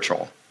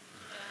spiritual.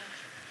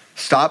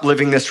 Stop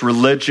living this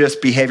religious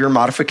behavior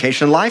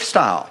modification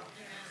lifestyle.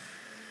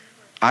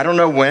 I don't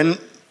know when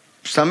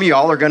some of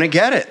y'all are going to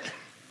get it.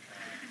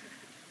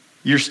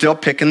 You're still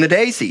picking the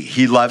daisy.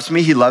 He loves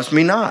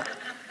me not.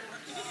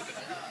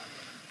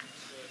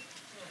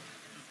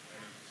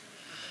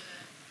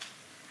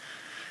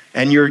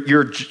 And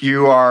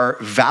you are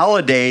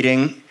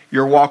validating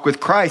your walk with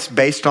Christ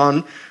based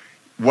on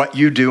what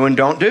you do and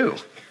don't do.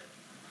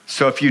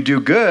 So if you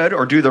do good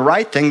or do the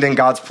right thing, then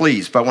God's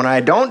pleased. But when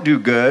I don't do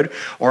good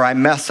or I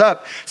mess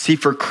up, see,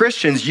 for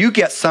Christians, you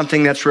get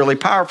something that's really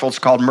powerful. It's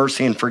called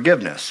mercy and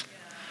forgiveness.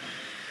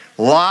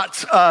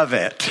 Lots of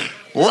it.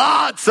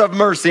 Lots of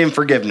mercy and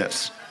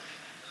forgiveness.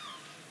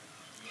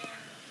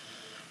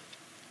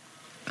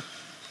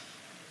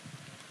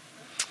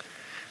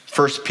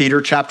 First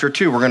Peter chapter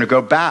 2, we're going to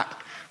go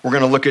back. We're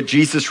going to look at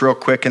Jesus real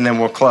quick and then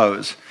we'll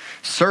close.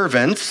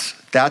 Servants,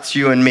 that's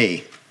you and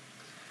me.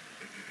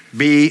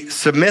 Be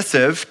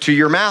submissive to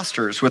your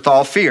masters with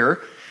all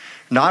fear,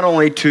 not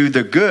only to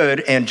the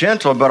good and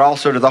gentle, but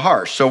also to the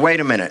harsh. So wait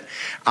a minute.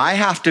 I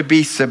have to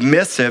be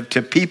submissive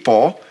to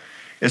people,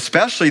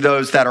 especially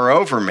those that are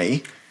over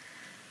me,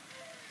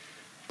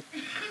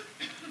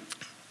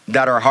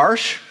 that are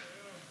harsh?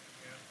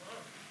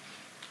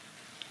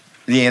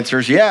 The answer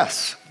is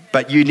yes.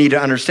 But you need to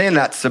understand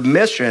that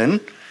submission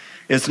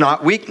is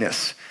not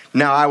weakness.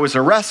 Now, I was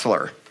a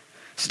wrestler.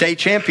 State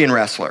champion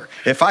wrestler.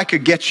 If I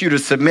could get you to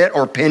submit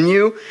or pin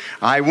you,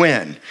 I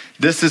win.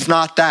 This is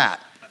not that.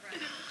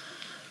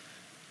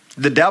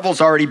 The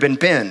devil's already been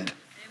pinned.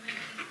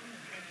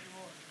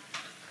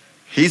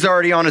 He's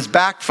already on his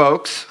back,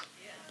 folks.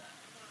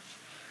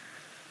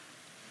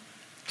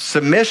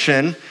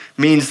 Submission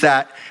means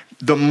that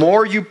the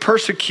more you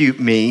persecute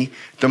me,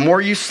 the more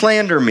you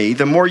slander me,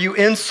 the more you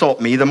insult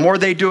me, the more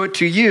they do it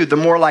to you, the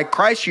more like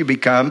Christ you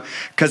become,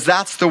 because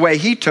that's the way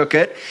he took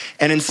it.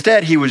 And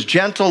instead, he was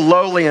gentle,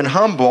 lowly, and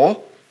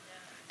humble,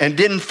 and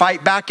didn't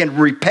fight back and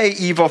repay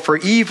evil for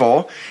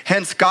evil.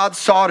 Hence, God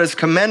saw it as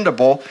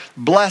commendable,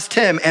 blessed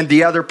him, and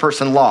the other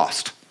person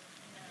lost.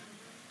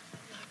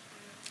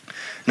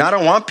 Now, I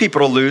don't want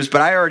people to lose,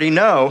 but I already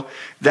know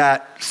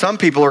that some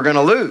people are going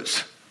to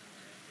lose.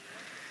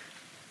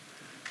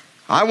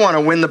 I want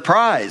to win the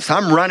prize.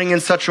 I'm running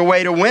in such a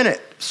way to win it.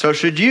 So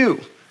should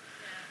you.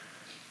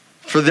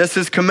 For this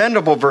is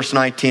commendable, verse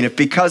 19. If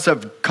because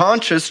of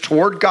conscience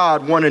toward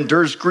God, one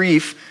endures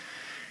grief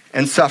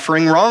and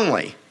suffering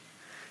wrongly.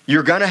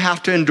 You're going to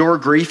have to endure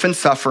grief and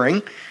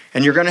suffering,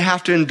 and you're going to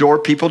have to endure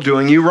people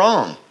doing you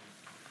wrong.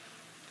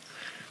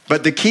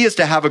 But the key is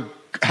to have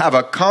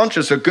a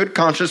conscience, a good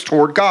conscience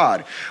toward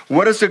God.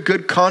 What is a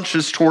good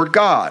conscience toward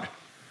God?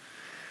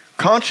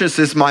 Conscious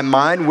is my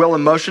mind, will,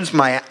 emotions,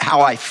 how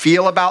I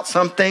feel about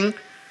something.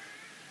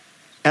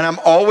 And I'm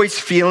always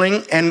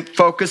feeling and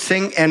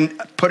focusing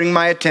and putting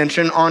my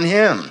attention on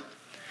him.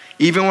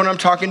 Even when I'm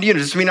talking to you, it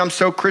doesn't mean I'm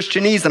so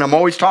Christianese and I'm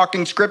always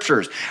talking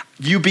scriptures.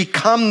 You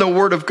become the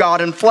word of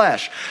God in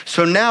flesh.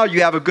 So now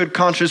you have a good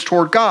conscience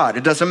toward God.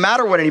 It doesn't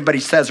matter what anybody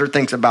says or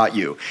thinks about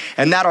you.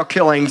 And that'll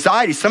kill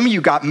anxiety. Some of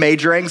you got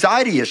major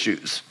anxiety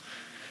issues.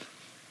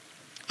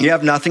 You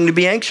have nothing to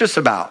be anxious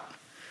about.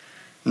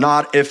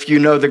 Not if you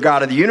know the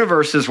God of the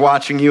universe is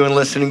watching you and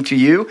listening to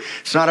you.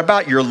 It's not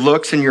about your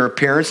looks and your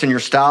appearance and your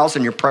styles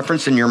and your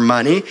preference and your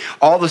money,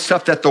 all the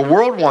stuff that the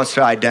world wants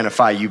to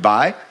identify you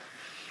by.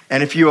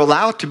 And if you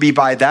allow it to be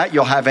by that,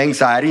 you'll have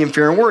anxiety and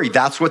fear and worry.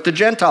 That's what the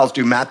Gentiles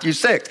do, Matthew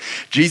 6.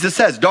 Jesus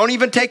says, don't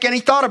even take any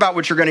thought about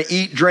what you're going to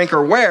eat, drink,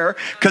 or wear,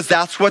 because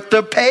that's what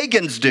the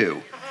pagans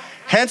do.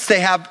 Hence, they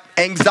have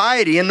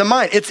anxiety in the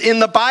mind. It's in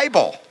the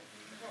Bible.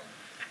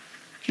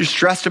 You're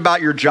stressed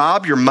about your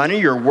job, your money,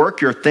 your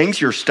work, your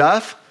things, your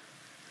stuff.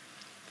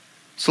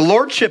 It's a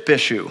lordship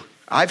issue.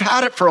 I've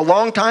had it for a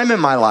long time in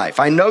my life.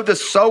 I know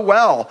this so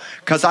well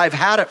because I've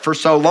had it for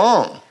so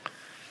long.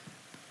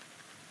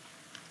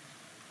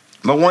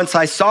 But once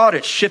I saw it,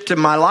 it shifted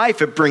my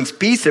life. It brings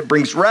peace. It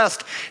brings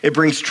rest. It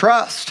brings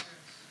trust.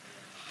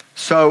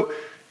 So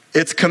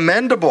it's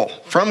commendable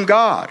from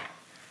God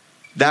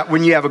that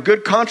when you have a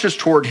good conscience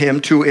toward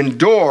him to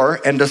endure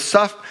and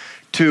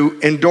to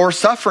endure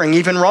suffering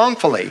even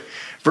wrongfully.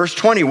 Verse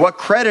 20, what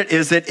credit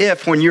is it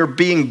if when you're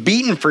being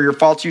beaten for your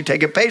faults, you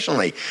take it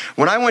patiently?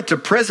 When I went to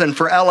prison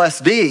for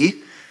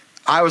LSD,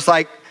 I was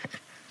like,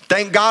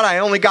 thank God I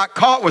only got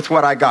caught with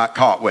what I got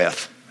caught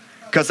with,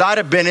 because I'd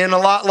have been in a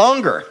lot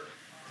longer.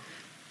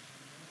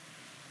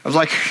 I was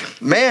like,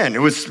 man,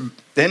 it was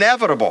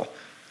inevitable.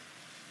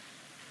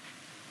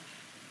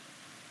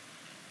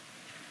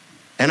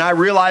 And I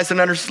realized and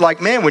understood,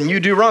 like, man, when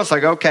you do wrong, it's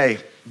like, okay,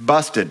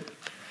 busted.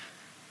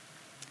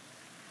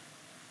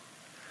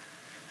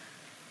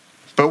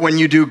 But when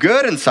you do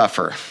good and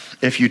suffer,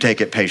 if you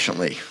take it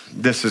patiently,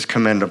 this is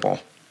commendable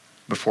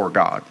before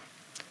God.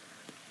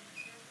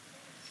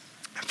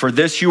 For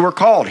this you were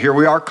called. Here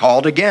we are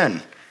called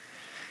again.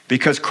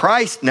 Because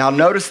Christ, now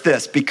notice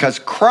this, because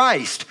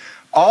Christ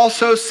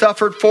also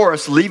suffered for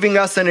us, leaving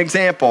us an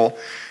example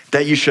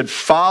that you should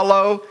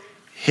follow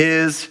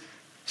his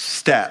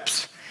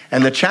steps.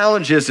 And the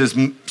challenge is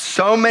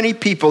so many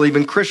people,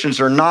 even Christians,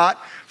 are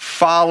not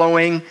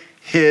following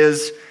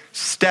his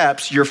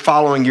steps. You're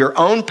following your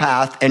own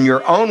path and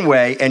your own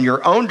way and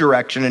your own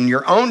direction and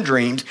your own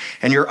dreams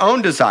and your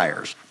own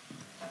desires.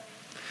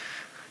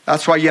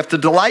 That's why you have to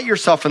delight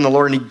yourself in the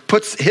Lord, and he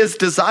puts his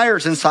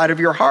desires inside of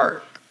your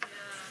heart.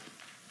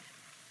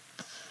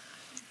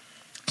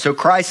 So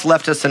Christ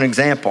left us an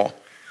example.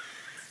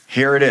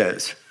 Here it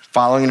is,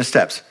 following his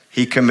steps.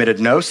 He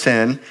committed no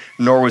sin,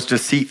 nor was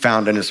deceit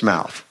found in his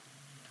mouth.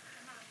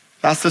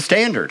 That's the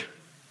standard.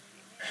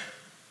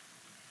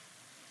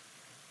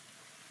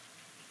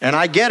 And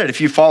I get it.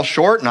 If you fall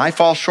short and I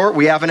fall short,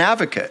 we have an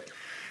advocate.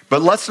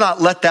 But let's not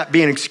let that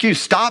be an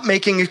excuse. Stop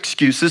making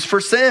excuses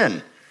for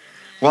sin.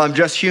 Well, I'm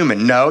just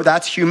human. No,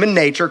 that's human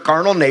nature,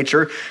 carnal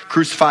nature,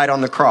 crucified on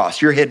the cross.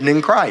 You're hidden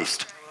in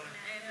Christ.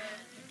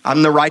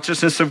 I'm the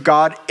righteousness of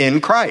God in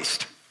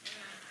Christ.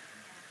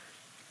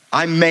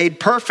 I'm made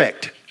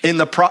perfect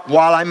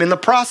while I'm in the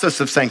process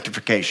of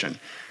sanctification.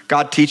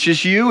 God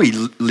teaches you, he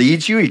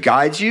leads you, he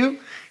guides you.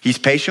 He's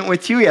patient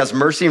with you. He has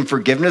mercy and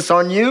forgiveness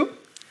on you.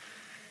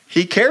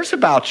 He cares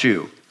about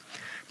you.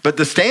 But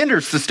the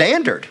standard's the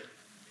standard.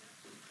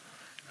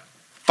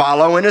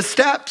 Follow in his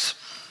steps.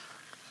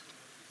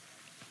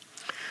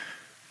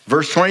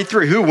 Verse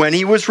 23, who, when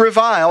he was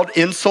reviled,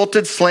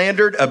 insulted,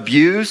 slandered,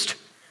 abused,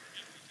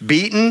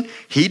 beaten,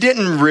 he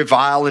didn't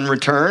revile in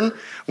return.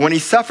 When he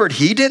suffered,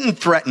 he didn't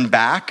threaten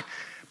back,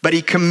 but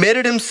he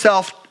committed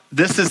himself.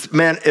 This is,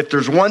 man, if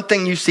there's one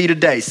thing you see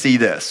today, see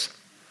this.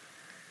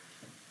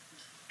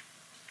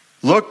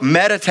 Look,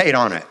 meditate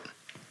on it.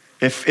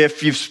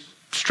 If you've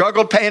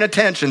struggled paying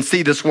attention,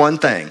 see this one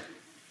thing.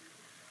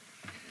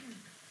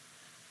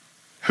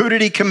 Who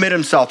did he commit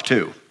himself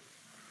to?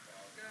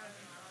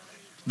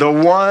 The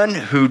one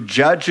who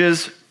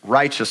judges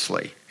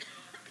righteously.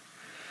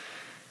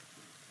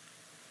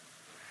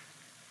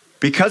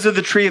 Because of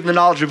the tree of the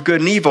knowledge of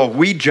good and evil,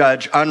 we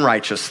judge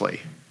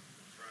unrighteously.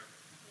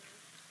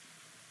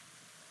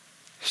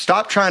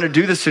 Stop trying to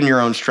do this in your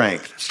own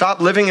strength.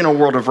 Stop living in a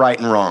world of right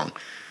and wrong.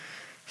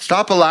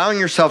 Stop allowing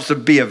yourselves to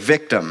be a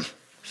victim.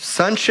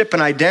 Sonship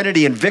and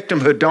identity and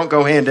victimhood don't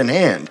go hand in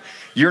hand.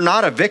 You're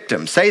not a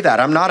victim. Say that,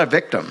 I'm not a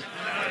victim.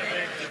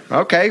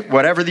 Okay,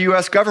 whatever the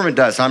U.S. government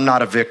does, I'm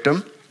not a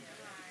victim.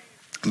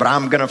 But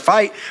I'm going to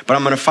fight, but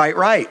I'm going to fight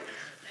right.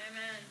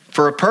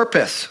 For a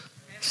purpose,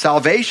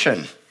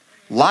 salvation,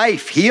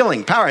 life,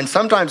 healing, power. And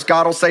sometimes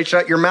God will say,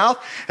 shut your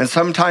mouth. And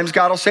sometimes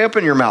God will say,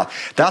 open your mouth.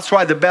 That's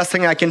why the best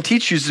thing I can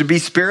teach you is to be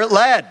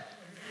spirit-led.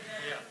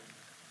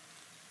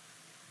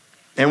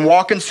 And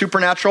walk in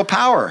supernatural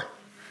power.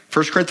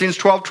 1 Corinthians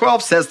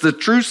 12:12 says the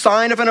true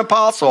sign of an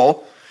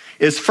apostle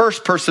is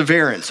first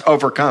perseverance,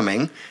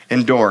 overcoming,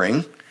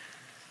 enduring.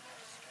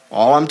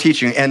 All I'm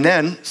teaching. And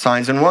then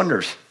signs and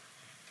wonders.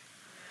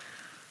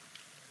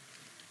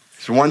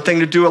 It's one thing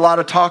to do a lot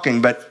of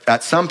talking, but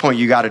at some point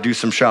you got to do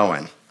some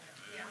showing.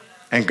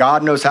 And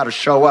God knows how to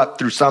show up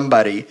through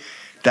somebody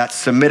that's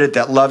submitted,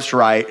 that loves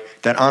right,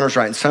 that honors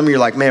right. And some of you are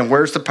like, man,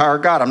 where's the power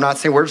of God? I'm not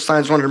saying where's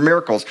signs, wonders,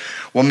 miracles.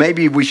 Well,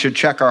 maybe we should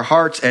check our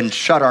hearts and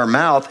shut our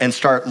mouth and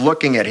start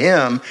looking at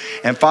him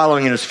and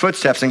following in his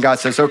footsteps. And God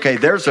says, okay,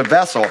 there's a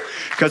vessel.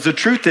 Because the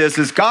truth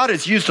is God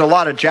has used a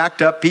lot of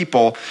jacked up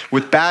people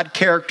with bad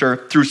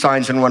character through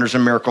signs and wonders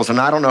and miracles. And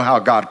I don't know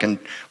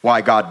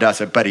why God does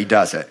it, but he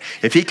does it.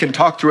 If he can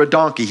talk through a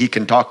donkey, he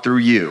can talk through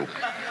you.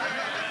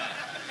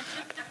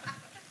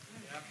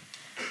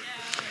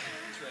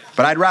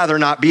 But I'd rather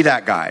not be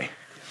that guy.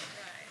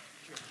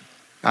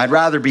 I'd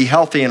rather be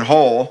healthy and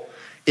whole,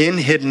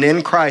 hidden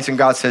in Christ. And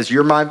God says,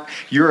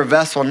 you're a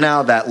vessel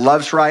now that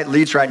loves right,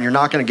 leads right, and you're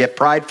not going to get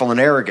prideful and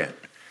arrogant.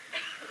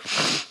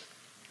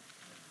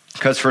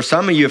 Because for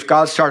some of you, if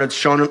God started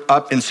showing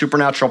up in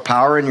supernatural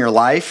power in your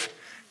life,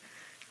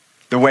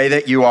 the way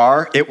that you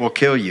are, it will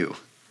kill you.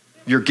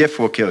 Your gift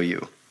will kill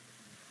you.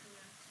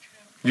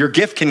 Your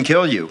gift can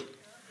kill you.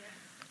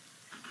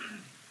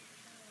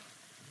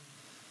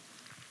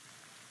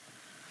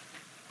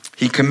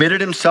 He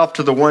committed himself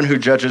to the one who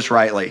judges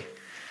rightly.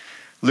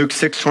 Luke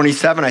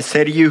 6:27, I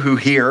say to you who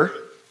hear,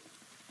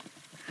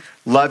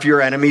 love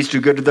your enemies,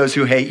 do good to those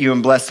who hate you,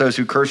 and bless those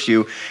who curse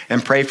you,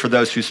 and pray for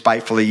those who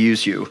spitefully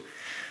use you.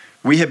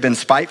 We have been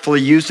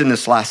spitefully used in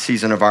this last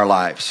season of our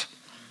lives.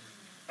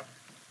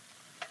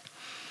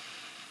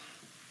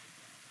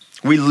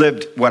 We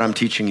lived what I'm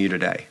teaching you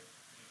today.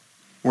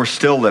 We're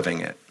still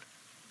living it.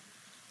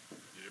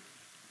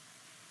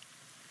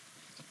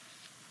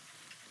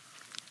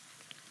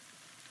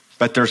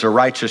 But there's a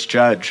righteous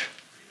judge.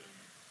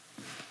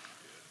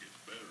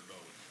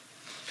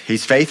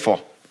 He's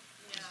faithful.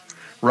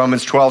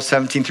 Romans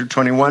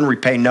 12:17-21,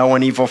 repay no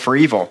one evil for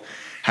evil.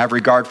 Have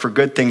regard for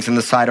good things in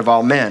the sight of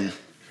all men.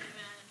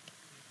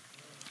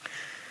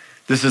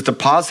 This is the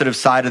positive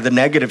side of the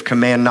negative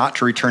command not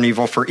to return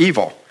evil for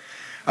evil.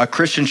 A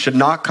Christian should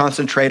not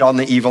concentrate on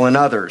the evil in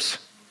others,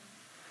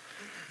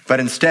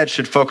 but instead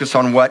should focus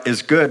on what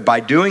is good.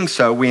 By doing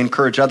so, we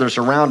encourage others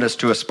around us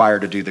to aspire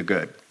to do the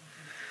good.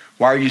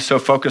 Why are you so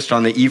focused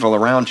on the evil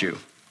around you?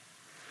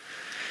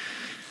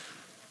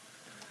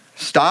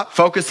 Stop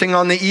focusing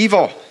on the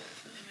evil.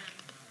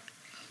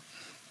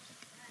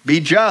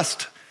 Be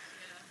just.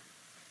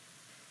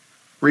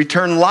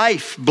 Return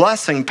life,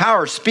 blessing,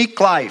 power, speak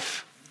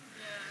life.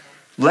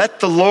 Let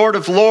the Lord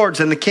of Lords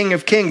and the King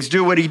of Kings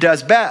do what he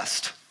does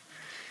best.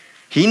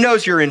 He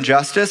knows your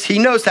injustice. He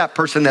knows that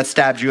person that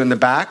stabbed you in the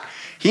back.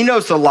 He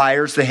knows the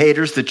liars, the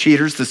haters, the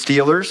cheaters, the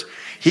stealers.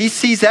 He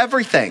sees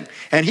everything,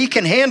 and he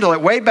can handle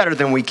it way better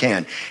than we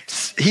can.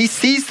 He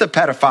sees the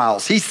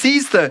pedophiles. He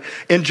sees the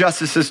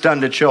injustices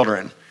done to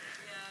children.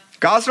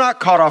 God's not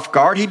caught off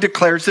guard. He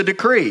declares the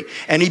decree,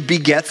 and he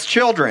begets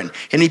children,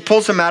 and he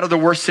pulls them out of the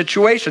worst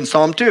situation.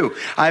 Psalm 2,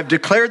 I have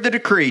declared the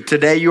decree.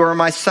 Today you are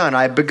my son.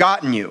 I have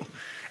begotten you.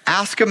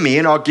 Ask of me,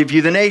 and I'll give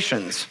you the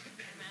nations.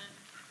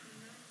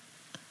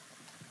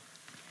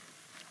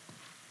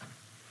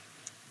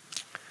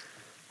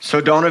 So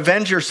don't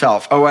avenge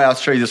yourself. Oh, wait, I'll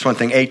show you this one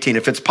thing. 18,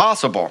 if it's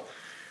possible,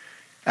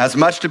 as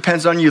much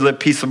depends on you, live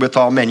peaceably with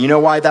all men. You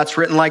know why that's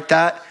written like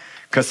that?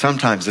 Because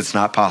sometimes it's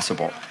not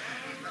possible.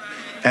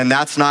 And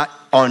that's not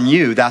on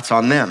you, that's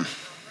on them.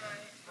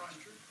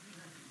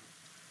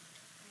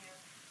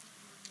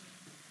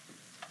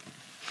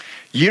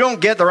 You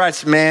don't get the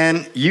rights,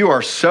 man, you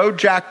are so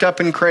jacked up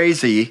and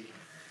crazy,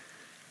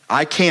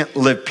 I can't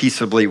live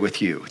peaceably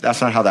with you. That's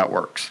not how that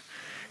works.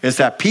 Is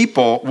that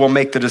people will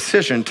make the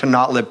decision to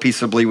not live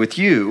peaceably with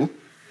you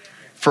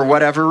for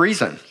whatever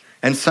reason.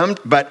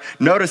 But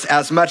notice,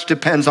 as much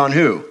depends on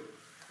who?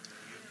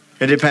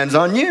 It depends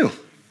on you.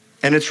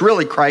 And it's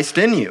really Christ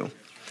in you.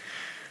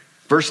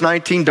 Verse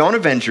 19, don't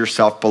avenge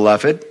yourself,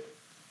 beloved,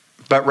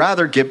 but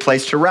rather give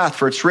place to wrath,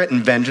 for it's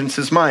written, vengeance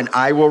is mine.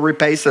 I will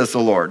repay, says the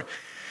Lord.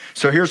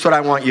 So here's what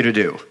I want you to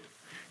do.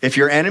 If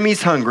your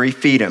enemy's hungry,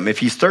 feed him. If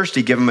he's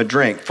thirsty, give him a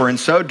drink. For in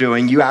so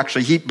doing, you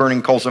actually heap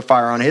burning coals of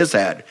fire on his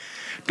head.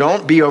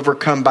 Don't be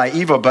overcome by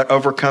evil, but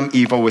overcome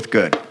evil with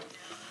good. Amen.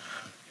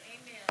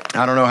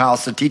 I don't know how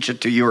else to teach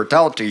it to you or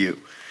tell it to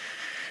you.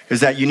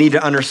 Is that you need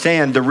to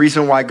understand the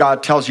reason why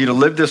God tells you to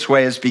live this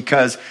way is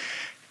because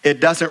it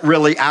doesn't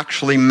really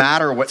actually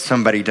matter what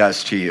somebody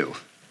does to you.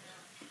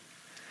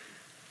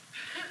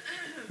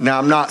 Now,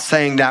 I'm not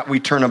saying that we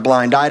turn a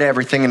blind eye to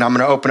everything and I'm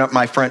going to open up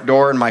my front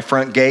door and my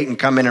front gate and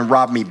come in and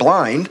rob me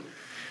blind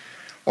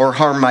or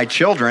harm my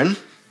children.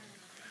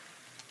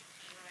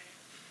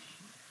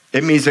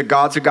 It means that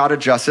God's a God of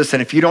justice,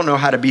 and if you don't know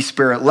how to be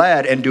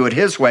spirit-led and do it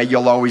his way,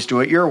 you'll always do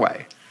it your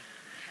way.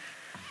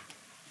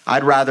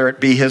 I'd rather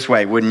it be his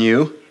way, wouldn't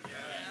you?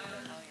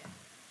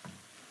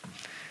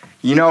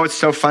 You know, it's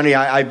so funny.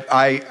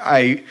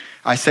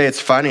 I say it's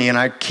funny, and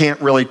I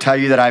can't really tell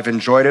you that I've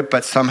enjoyed it,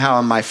 but somehow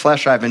in my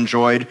flesh I've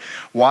enjoyed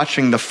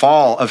watching the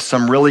fall of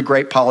some really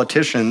great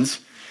politicians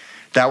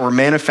that were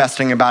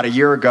manifesting about a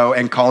year ago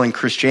and calling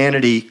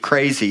Christianity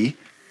crazy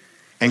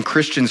and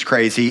Christians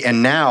crazy,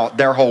 and now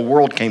their whole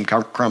world came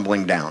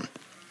crumbling down.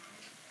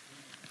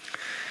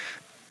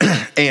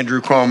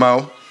 Andrew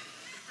Cuomo,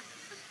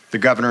 the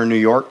governor of New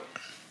York.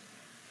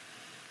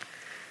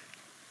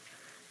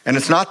 And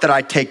it's not that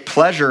I take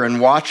pleasure in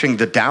watching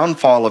the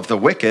downfall of the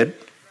wicked,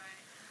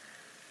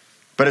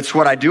 but it's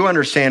what I do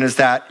understand is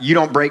that you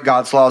don't break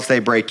God's laws, they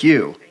break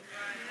you.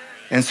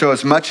 And so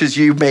as much as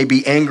you may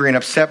be angry and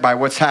upset by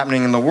what's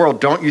happening in the world,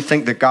 don't you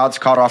think that God's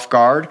caught off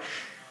guard?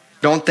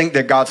 Don't think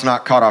that God's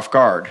not caught off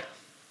guard.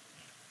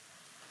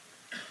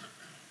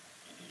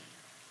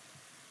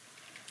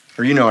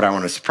 Or you know what I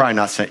want to probably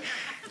not say.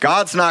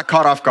 God's not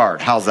caught off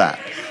guard. How's that?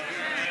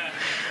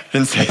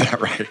 Didn't say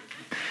that right.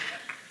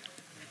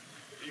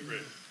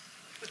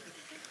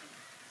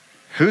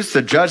 Who's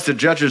the judge that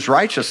judges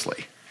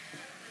righteously?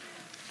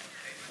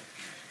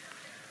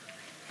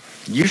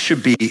 You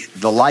should be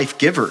the life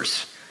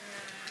givers,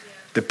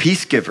 the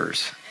peace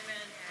givers.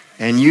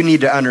 And you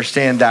need to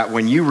understand that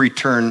when you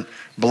return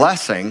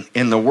blessing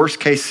in the worst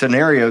case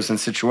scenarios and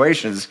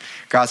situations,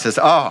 God says,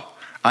 oh,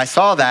 I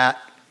saw that.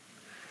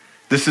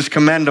 This is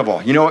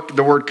commendable. You know what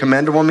the word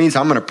commendable means?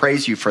 I'm going to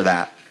praise you for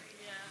that.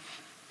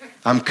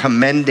 I'm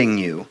commending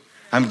you.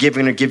 I'm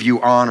going to give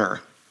you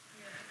honor.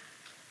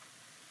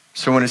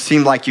 So when it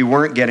seemed like you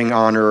weren't getting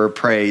honor or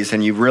praise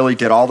and you really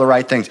did all the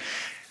right things,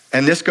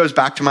 and this goes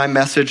back to my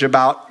message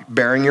about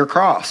bearing your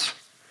cross,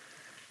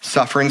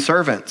 suffering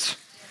servants.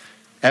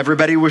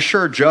 Everybody was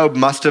sure Job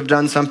must have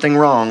done something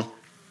wrong.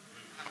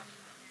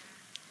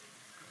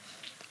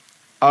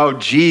 Oh,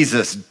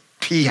 Jesus,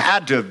 he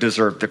had to have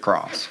deserved the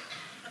cross.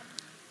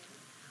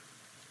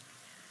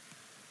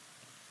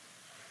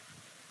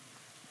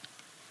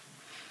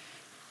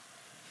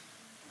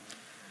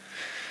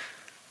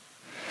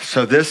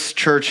 So this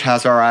church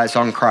has our eyes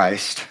on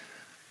Christ,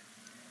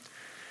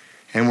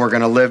 and we're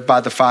going to live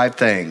by the 5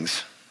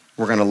 things.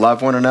 We're going to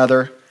love one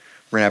another.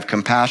 We're going to have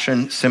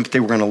compassion, sympathy.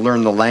 We're going to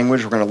learn the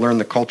language. We're going to learn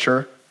the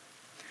culture.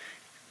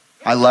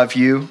 I love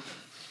you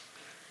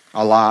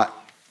a lot,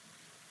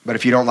 but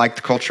if you don't like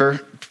the culture,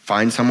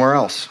 find somewhere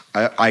else.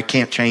 I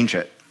can't change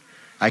it.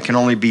 I can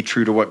only be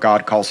true to what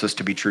God calls us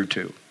to be true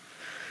to.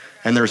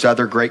 And there's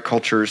other great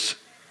cultures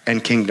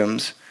and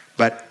kingdoms,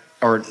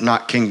 or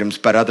not kingdoms,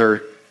 but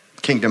other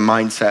kingdom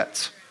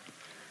mindsets.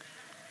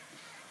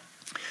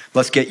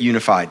 Let's get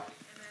unified.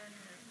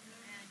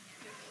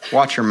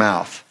 Watch your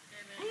mouth.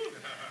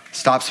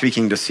 Stop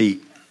speaking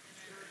deceit.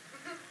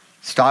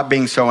 Stop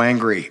being so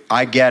angry.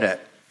 I get it.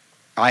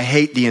 I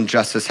hate the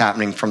injustice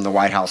happening from the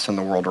White House and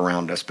the world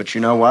around us. But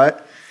you know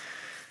what?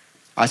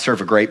 I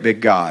serve a great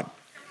big God.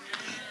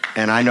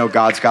 And I know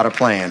God's got a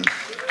plan.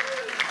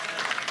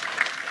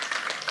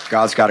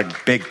 God's got a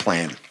big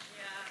plan.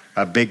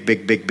 A big,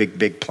 big, big, big,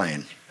 big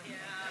plan.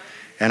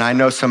 And I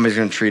know somebody's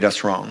going to treat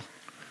us wrong.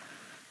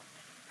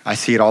 I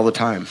see it all the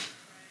time.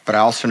 But I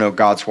also know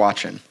God's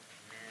watching.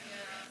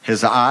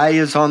 His eye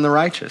is on the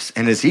righteous,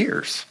 and his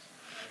ears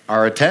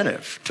are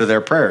attentive to their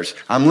prayers.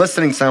 I'm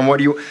listening, son.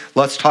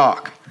 Let's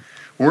talk.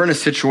 We're in a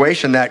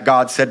situation that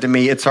God said to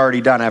me, it's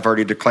already done. I've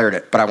already declared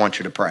it, but I want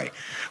you to pray.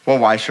 Well,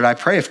 why should I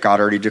pray if God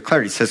already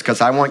declared it? He says,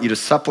 because I want you to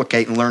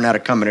supplicate and learn how to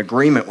come in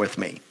agreement with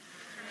me.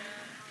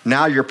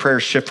 Now your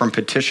prayers shift from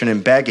petition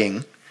and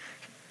begging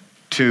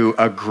to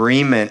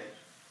agreement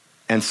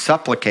and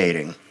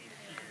supplicating.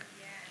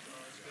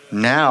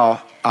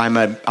 Now I'm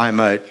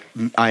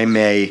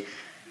a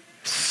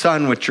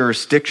son with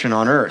jurisdiction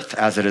on earth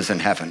as it is in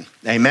heaven.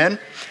 Amen?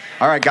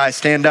 All right, guys,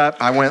 stand up.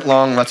 I went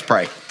long. Let's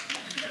pray.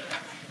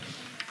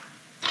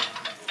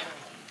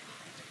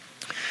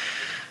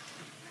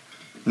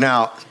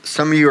 Now,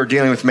 some of you are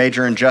dealing with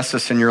major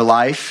injustice in your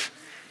life.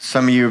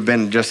 Some of you have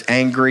been just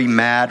angry,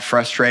 mad,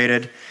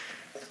 frustrated.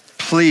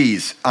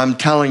 Please, I'm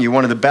telling you,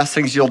 one of the best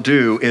things you'll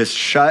do is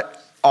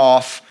shut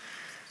off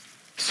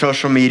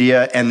social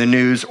media and the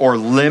news or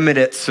limit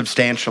it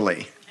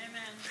substantially.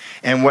 Amen.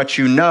 And what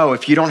you know,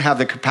 if you don't have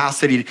the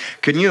capacity,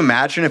 can you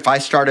imagine if I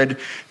started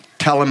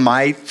telling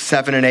my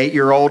 7 and 8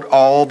 year old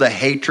all the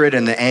hatred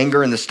and the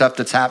anger and the stuff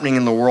that's happening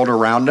in the world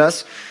around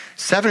us?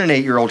 7 and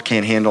 8 year old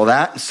can't handle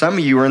that. Some of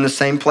you are in the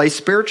same place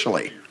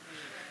spiritually.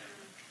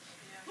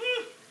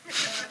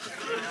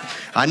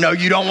 I know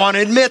you don't want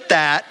to admit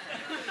that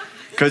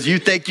because you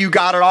think you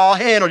got it all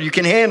handled. You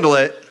can handle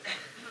it.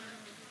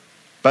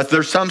 But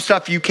there's some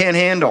stuff you can't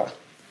handle.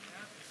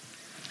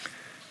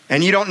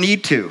 And you don't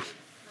need to.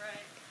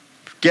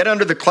 Get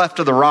under the cleft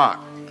of the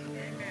rock.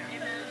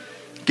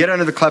 Get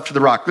under the cleft of the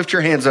rock. Lift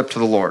your hands up to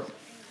the Lord.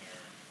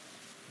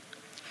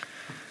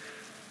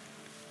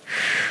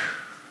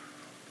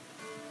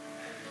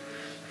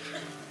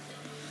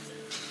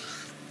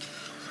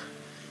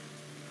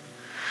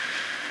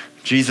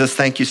 Jesus,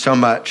 thank you so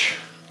much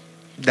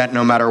that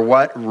no matter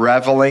what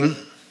reveling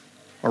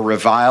or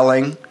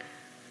reviling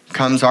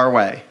comes our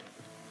way,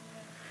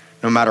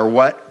 no matter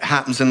what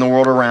happens in the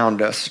world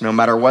around us, no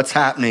matter what's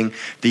happening,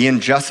 the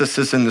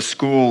injustices in the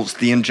schools,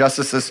 the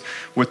injustices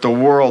with the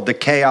world, the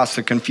chaos,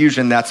 the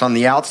confusion that's on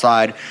the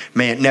outside,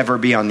 may it never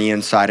be on the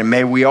inside. And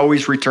may we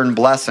always return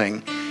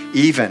blessing,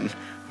 even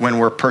when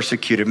we're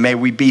persecuted. May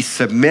we be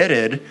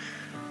submitted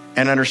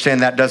and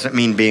understand that doesn't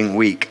mean being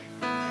weak.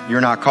 You're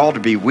not called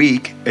to be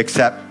weak,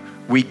 except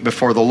weak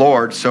before the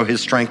Lord, so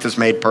his strength is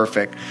made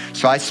perfect.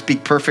 So I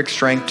speak perfect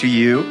strength to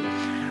you.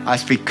 I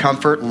speak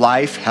comfort,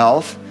 life,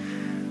 health,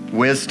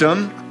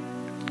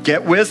 wisdom.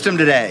 Get wisdom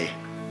today.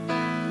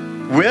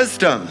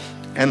 Wisdom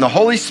and the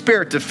Holy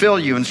Spirit to fill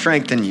you and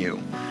strengthen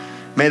you.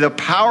 May the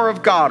power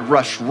of God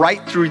rush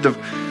right through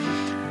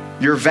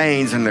your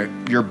veins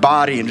and your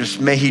body,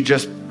 and may he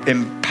just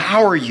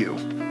empower you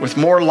with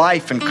more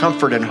life and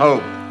comfort and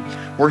hope.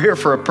 We're here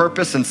for a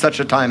purpose in such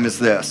a time as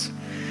this.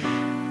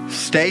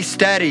 Stay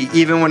steady,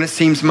 even when it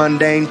seems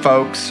mundane,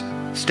 folks.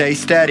 Stay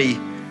steady.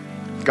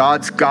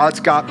 God's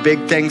got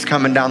big things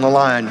coming down the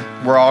line.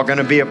 We're all going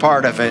to be a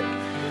part of it.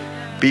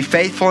 Be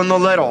faithful in the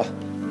little.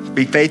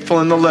 Be faithful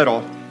in the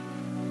little.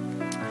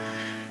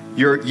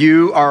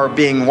 You are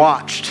being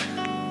watched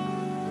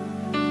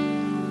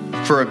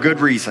for a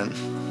good reason.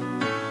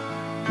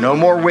 No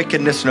more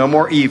wickedness, no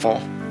more evil.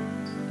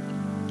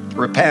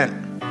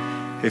 Repent.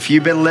 If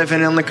you've been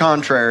living on the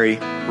contrary,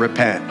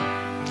 repent.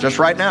 Just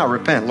right now,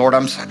 repent. Lord,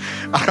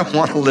 I don't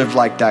want to live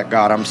like that,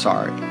 God. I'm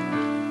sorry.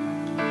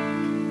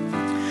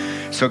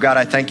 So God,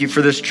 I thank you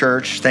for this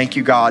church. Thank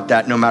you, God,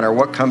 that no matter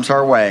what comes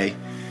our way,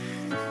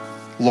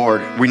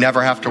 Lord, we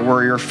never have to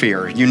worry or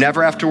fear. You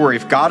never have to worry.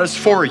 If God is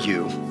for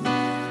you,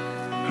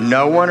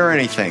 no one or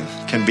anything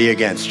can be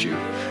against you.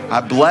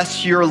 I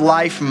bless your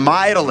life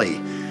mightily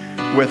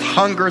with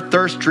hunger,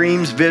 thirst,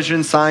 dreams,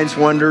 visions, signs,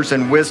 wonders,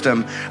 and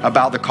wisdom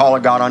about the call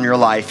of God on your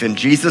life. In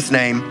Jesus'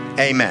 name,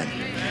 amen.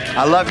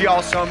 I love you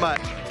all so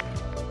much.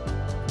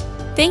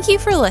 Thank you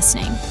for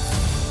listening.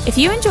 If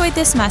you enjoyed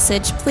this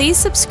message, please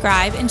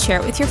subscribe and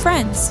share it with your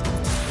friends.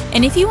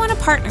 And if you want to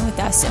partner with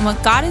us in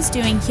what God is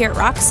doing here at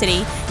Rock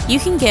City, you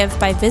can give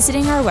by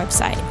visiting our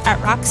website at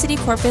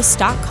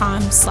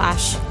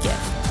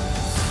rockcitycorpus.com/give.